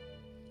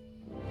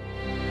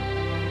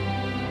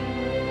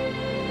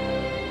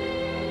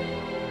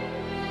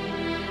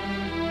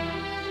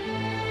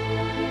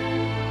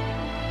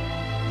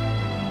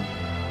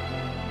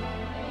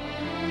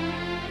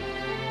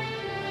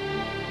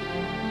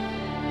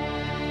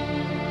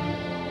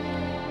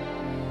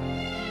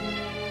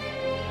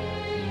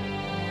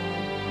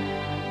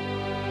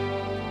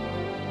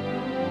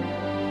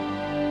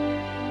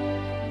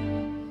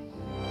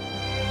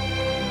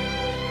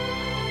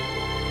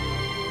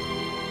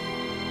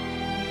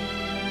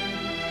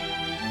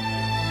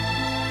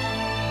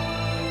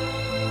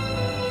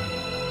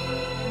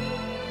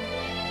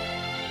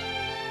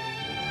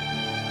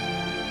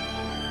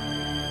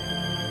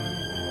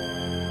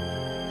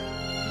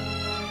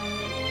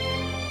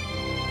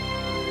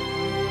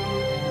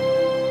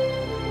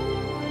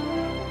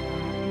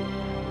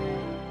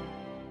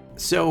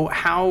 So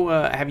how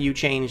have you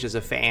changed as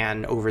a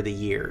fan over the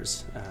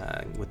years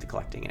with the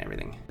collecting and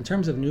everything? In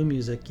terms of new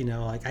music,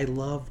 I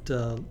loved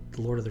the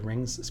Lord of the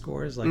Rings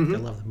scores. I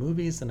love the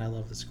movies and I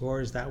love the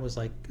scores. That was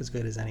as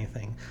good as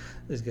anything,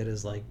 as good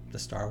as the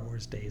Star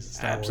Wars days,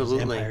 Star Wars,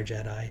 Empire,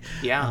 Jedi.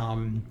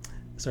 Yeah.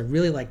 So I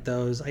really like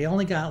those. I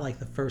only got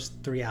the first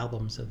 3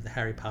 albums of the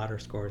Harry Potter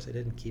scores. I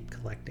didn't keep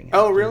collecting.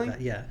 Oh, really? That.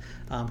 Yeah.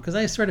 Because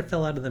I sort of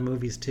fell out of the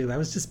movies too. I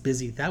was just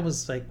busy. I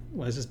was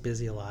just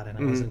busy a lot, and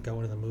I wasn't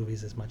going to the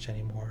movies as much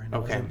anymore, and I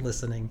wasn't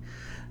listening.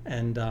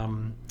 And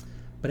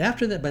but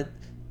after that,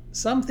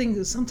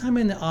 sometime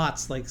in the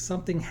aughts, like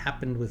something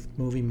happened with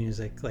movie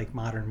music, like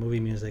modern movie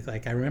music.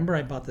 Like I remember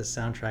I bought this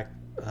soundtrack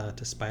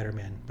to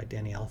Spider-Man by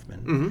Danny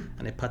Elfman,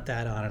 and I put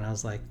that on, and I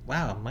was like,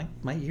 wow,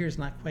 my ear's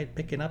not quite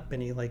picking up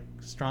any like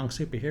strong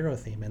superhero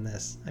theme in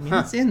this. I mean,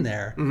 it's in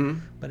there,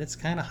 but it's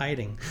kind of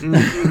hiding.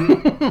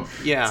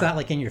 Yeah, it's not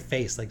like in your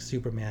face like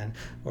Superman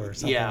or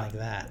something like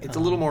that. It's a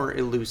little more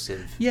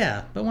elusive.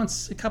 Yeah, but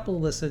once a couple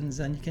listens,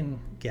 then you can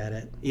get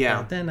it.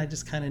 Yeah. Then I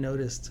just kind of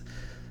noticed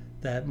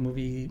that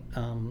movie. I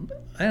don't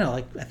know.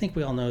 Like I think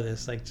we all know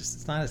this. Like just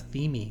it's not as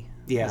themey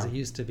as it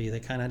used to be. They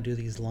kind of do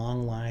these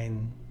long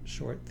line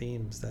short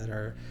themes that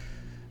are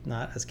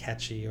not as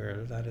catchy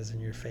or not as in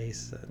your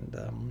face,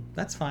 and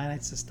that's fine.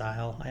 It's a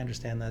style. I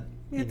understand that.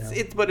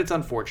 But it's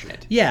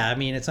unfortunate. Yeah, I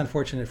mean, it's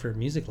unfortunate for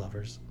music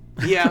lovers.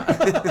 Yeah,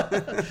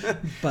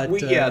 but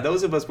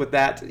those of us with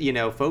that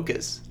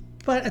focus.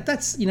 But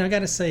that's, I got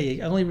to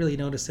say, I only really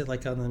noticed it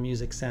like on the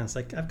music sense.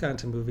 Like I've gone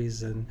to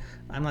movies and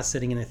I'm not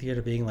sitting in a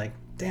theater being like,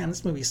 damn,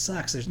 this movie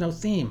sucks. There's no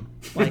theme.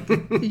 Like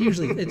it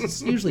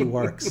usually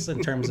works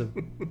in terms of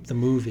the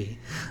movie.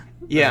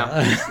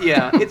 Yeah.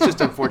 Yeah. It's just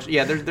unfortunate.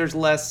 Yeah. There's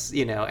less,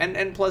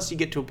 and plus you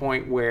get to a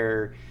point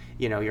where,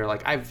 you're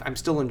like, I'm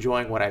still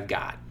enjoying what I've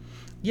got.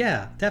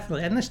 Yeah,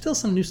 definitely. And there's still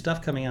some new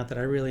stuff coming out that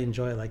I really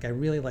enjoy. Like I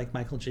really like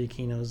Michael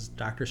Giacchino's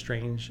Doctor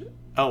Strange.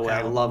 Oh,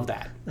 I love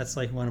that. That's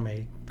like one of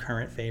my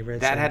current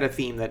favorites. That had a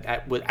theme that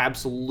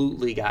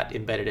absolutely got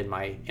embedded in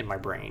my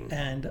brain.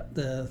 And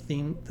the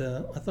theme,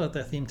 I thought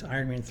the theme to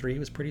Iron Man 3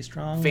 was pretty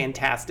strong.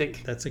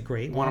 Fantastic. That's a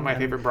great one. One of my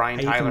favorite Brian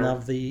Tyler. I even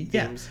love the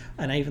themes.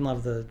 And I even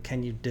love the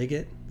Can You Dig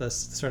It? The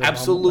sort of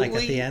absolutely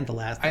like at the end, the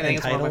last. I think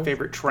it's one of my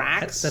favorite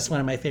tracks. That's one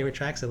of my favorite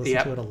tracks. I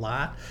listen to it a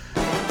lot.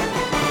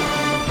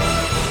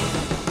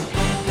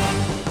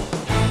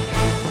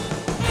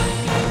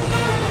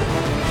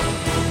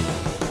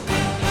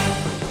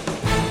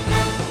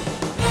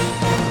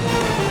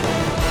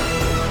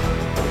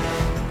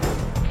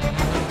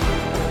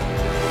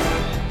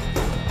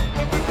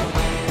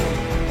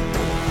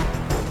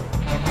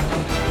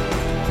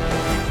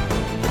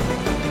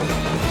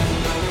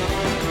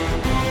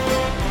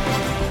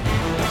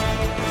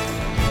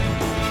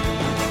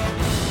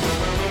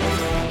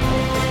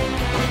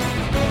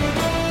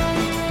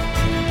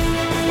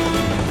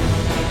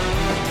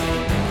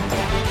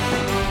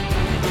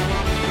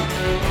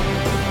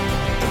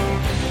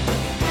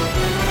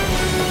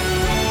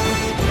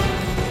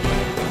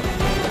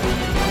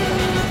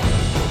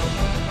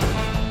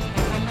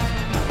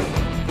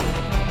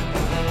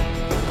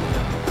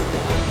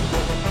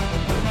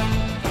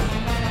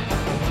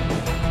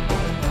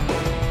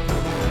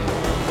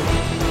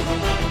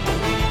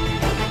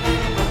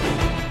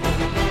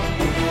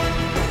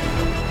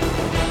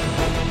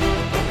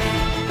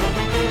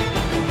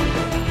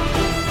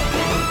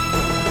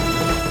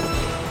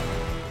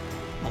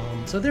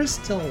 So there's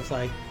still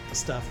like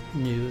stuff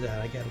new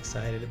that I get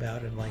excited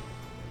about and like,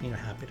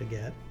 happy to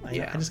get. I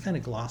just kind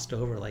of glossed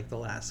over like the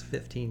last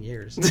 15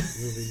 years of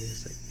movie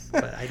music,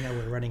 but I know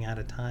we're running out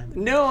of time.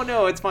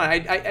 No, it's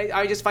fine.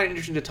 I just find it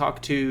interesting to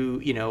talk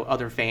to,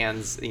 other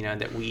fans,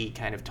 that we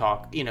kind of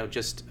talk,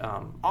 just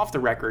off the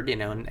record,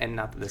 and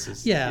not that this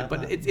is,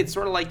 but it's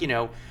sort of like,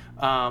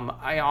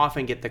 I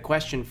often get the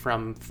question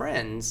from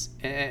friends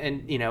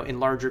and in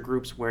larger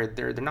groups where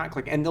they're not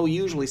clicking, and they'll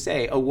usually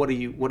say, oh, what have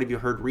you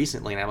heard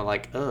recently? And I'm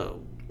like,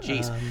 oh,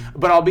 geez.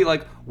 But I'll be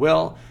like,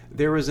 well,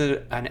 there was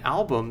an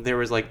album, there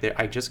was like,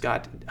 I just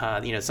got,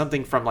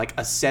 something from like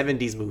a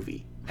 70s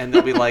movie. And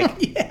they'll be like,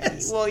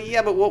 yes. Well,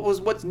 yeah, but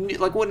what's new,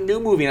 like what new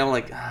movie? And I'm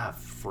like,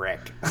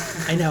 frick.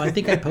 I know. I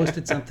think I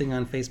posted something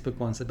on Facebook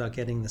once about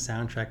getting the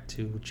soundtrack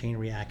to Chain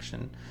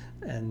Reaction.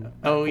 And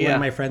one of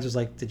my friends was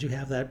like, did you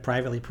have that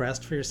privately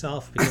pressed for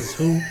yourself? Because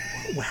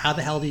how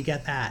the hell do you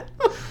get that?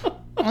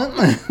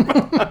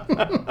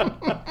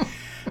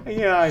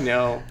 Yeah, I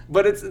know.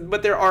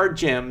 But there are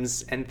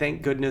gems, and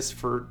thank goodness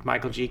for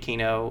Michael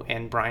Giacchino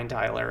and Brian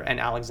Tyler and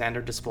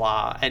Alexander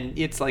Desplat. And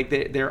it's like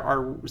there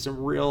are some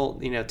real,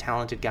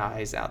 talented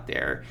guys out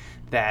there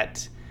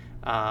that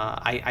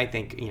I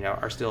think,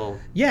 are still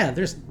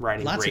there's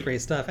writing lots of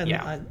great stuff.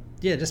 And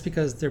just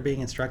because they're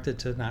being instructed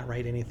to not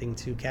write anything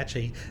too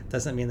catchy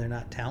doesn't mean they're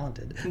not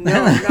talented.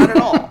 No, not at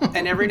all.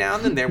 And every now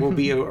and then there will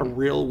be a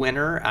real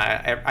winner.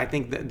 I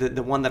think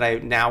the one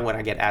that when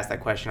I get asked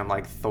that question, I'm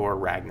like, Thor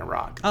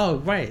Ragnarok. Oh,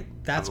 right.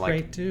 That's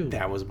great too.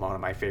 That was one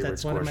of my favorite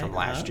scores from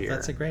last year.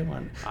 That's a great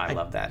one. I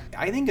love that.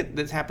 I think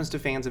this happens to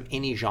fans of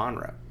any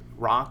genre.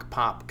 Rock,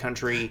 pop,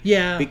 country.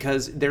 Yeah.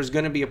 Because there's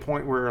going to be a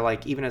point where,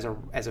 like, even as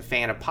a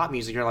fan of pop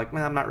music, you're like,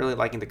 I'm not really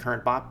liking the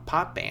current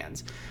pop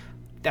bands.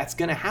 That's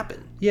going to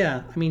happen.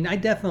 Yeah. I mean, I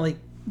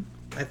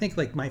think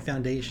like my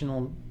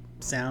foundational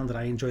sound that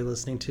I enjoy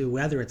listening to,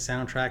 whether it's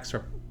soundtracks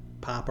or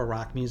pop or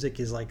rock music,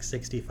 is like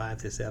 65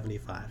 to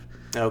 75.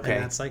 Okay.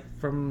 And that's like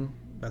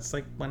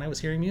when I was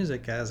hearing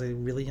music as a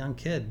really young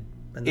kid.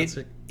 And it's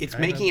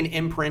making an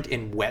imprint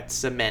in wet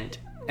cement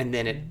and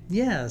then it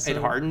so it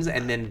hardens,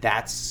 and then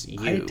that's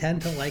you. I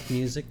tend to like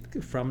music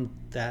from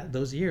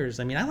those years.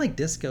 I mean, I like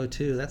disco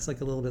too. That's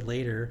like a little bit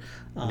later.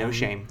 No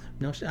shame.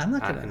 I'm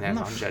not gonna.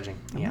 I'm judging.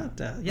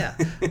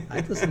 I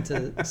listen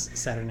to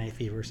Saturday Night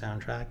Fever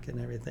soundtrack and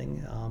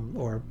everything.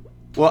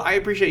 Well, I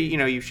appreciate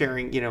you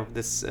sharing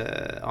this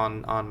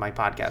on my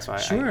podcast. So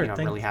I'm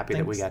really happy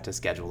that we got to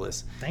schedule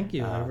this. Thank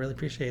you. I really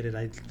appreciate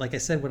it. Like I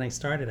said when I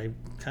started, I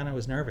kind of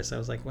was nervous. I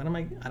was like, "When am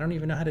I? I don't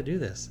even know how to do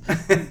this."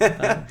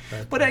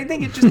 But I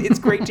think it's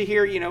great to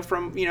hear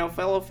from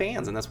fellow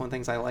fans, and that's one of the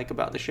things I like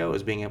about the show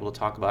is being able to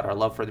talk about our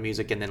love for the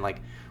music and then like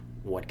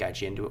what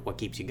got you into it, what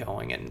keeps you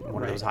going, and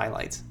one of those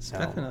highlights. So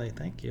definitely,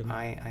 thank you.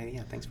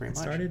 Thanks very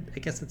much. I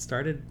guess it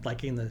started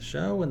liking the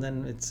show, and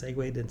then it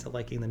segued into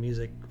liking the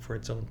music for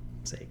its own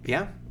sake.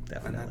 Yeah,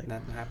 definitely. And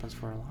that happens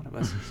for a lot of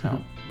us. So,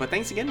 but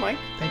thanks again, Mike.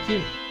 Thank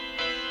you.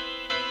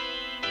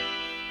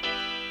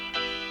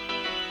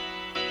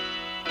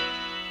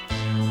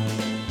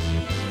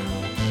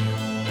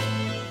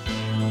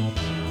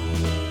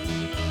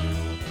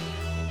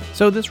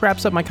 So this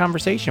wraps up my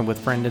conversation with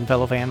friend and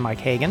fellow fan Mike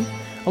Hagen,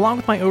 along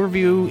with my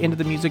overview into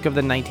the music of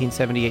the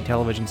 1978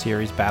 television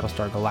series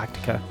Battlestar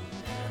Galactica.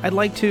 I'd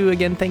like to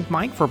again thank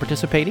Mike for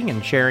participating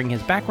and sharing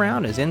his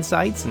background, his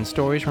insights, and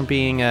stories from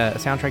being a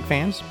soundtrack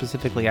fan,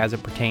 specifically as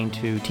it pertained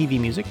to TV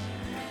music.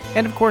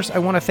 And of course, I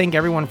want to thank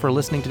everyone for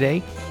listening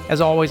today.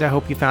 As always, I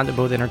hope you found it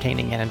both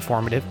entertaining and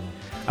informative.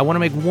 I want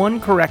to make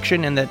one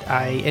correction in that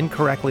I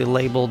incorrectly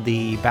labeled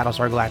the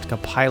Battlestar Galactica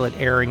pilot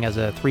airing as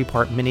a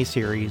 3-part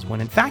miniseries,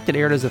 when in fact it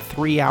aired as a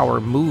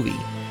 3-hour movie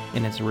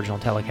in its original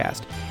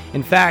telecast.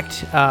 In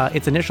fact,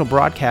 its initial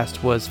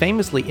broadcast was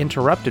famously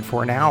interrupted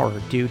for an hour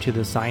due to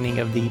the signing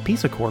of the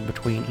peace accord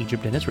between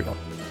Egypt and Israel.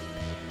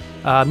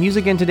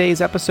 Music in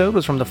today's episode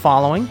was from the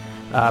following: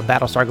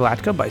 Battlestar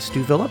Galactica by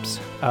Stu Phillips,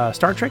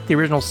 Star Trek, the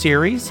original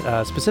series,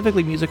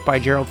 specifically music by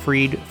Gerald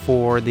Fried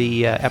for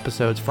the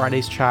episodes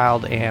Friday's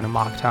Child and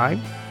Amok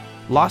Time,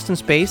 Lost in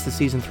Space, the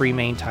Season 3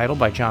 main title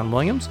by John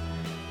Williams,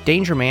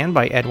 Danger Man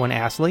by Edwin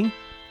Astley,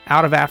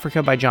 Out of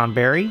Africa by John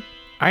Barry,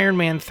 Iron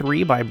Man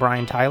 3 by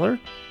Brian Tyler,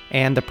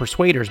 and The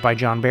Persuaders by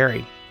John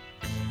Barry.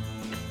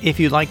 If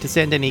you'd like to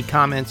send any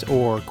comments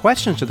or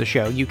questions to the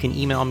show, you can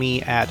email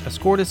me at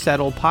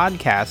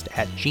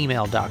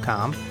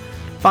ascoretosettlepodcast@gmail.com.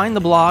 Find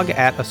the blog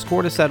at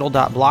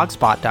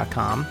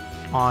ascoretosettle.blogspot.com,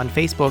 on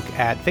Facebook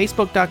at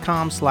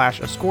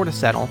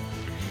facebook.com/ascoretosettle,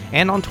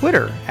 and on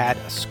Twitter at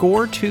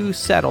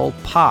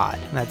score2settlepod.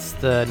 That's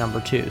the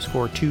number 2,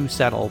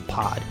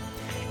 score2settlepod.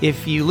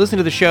 If you listen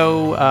to the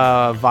show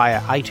via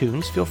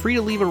iTunes, feel free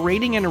to leave a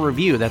rating and a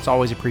review. That's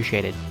always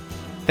appreciated.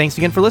 Thanks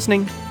again for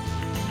listening.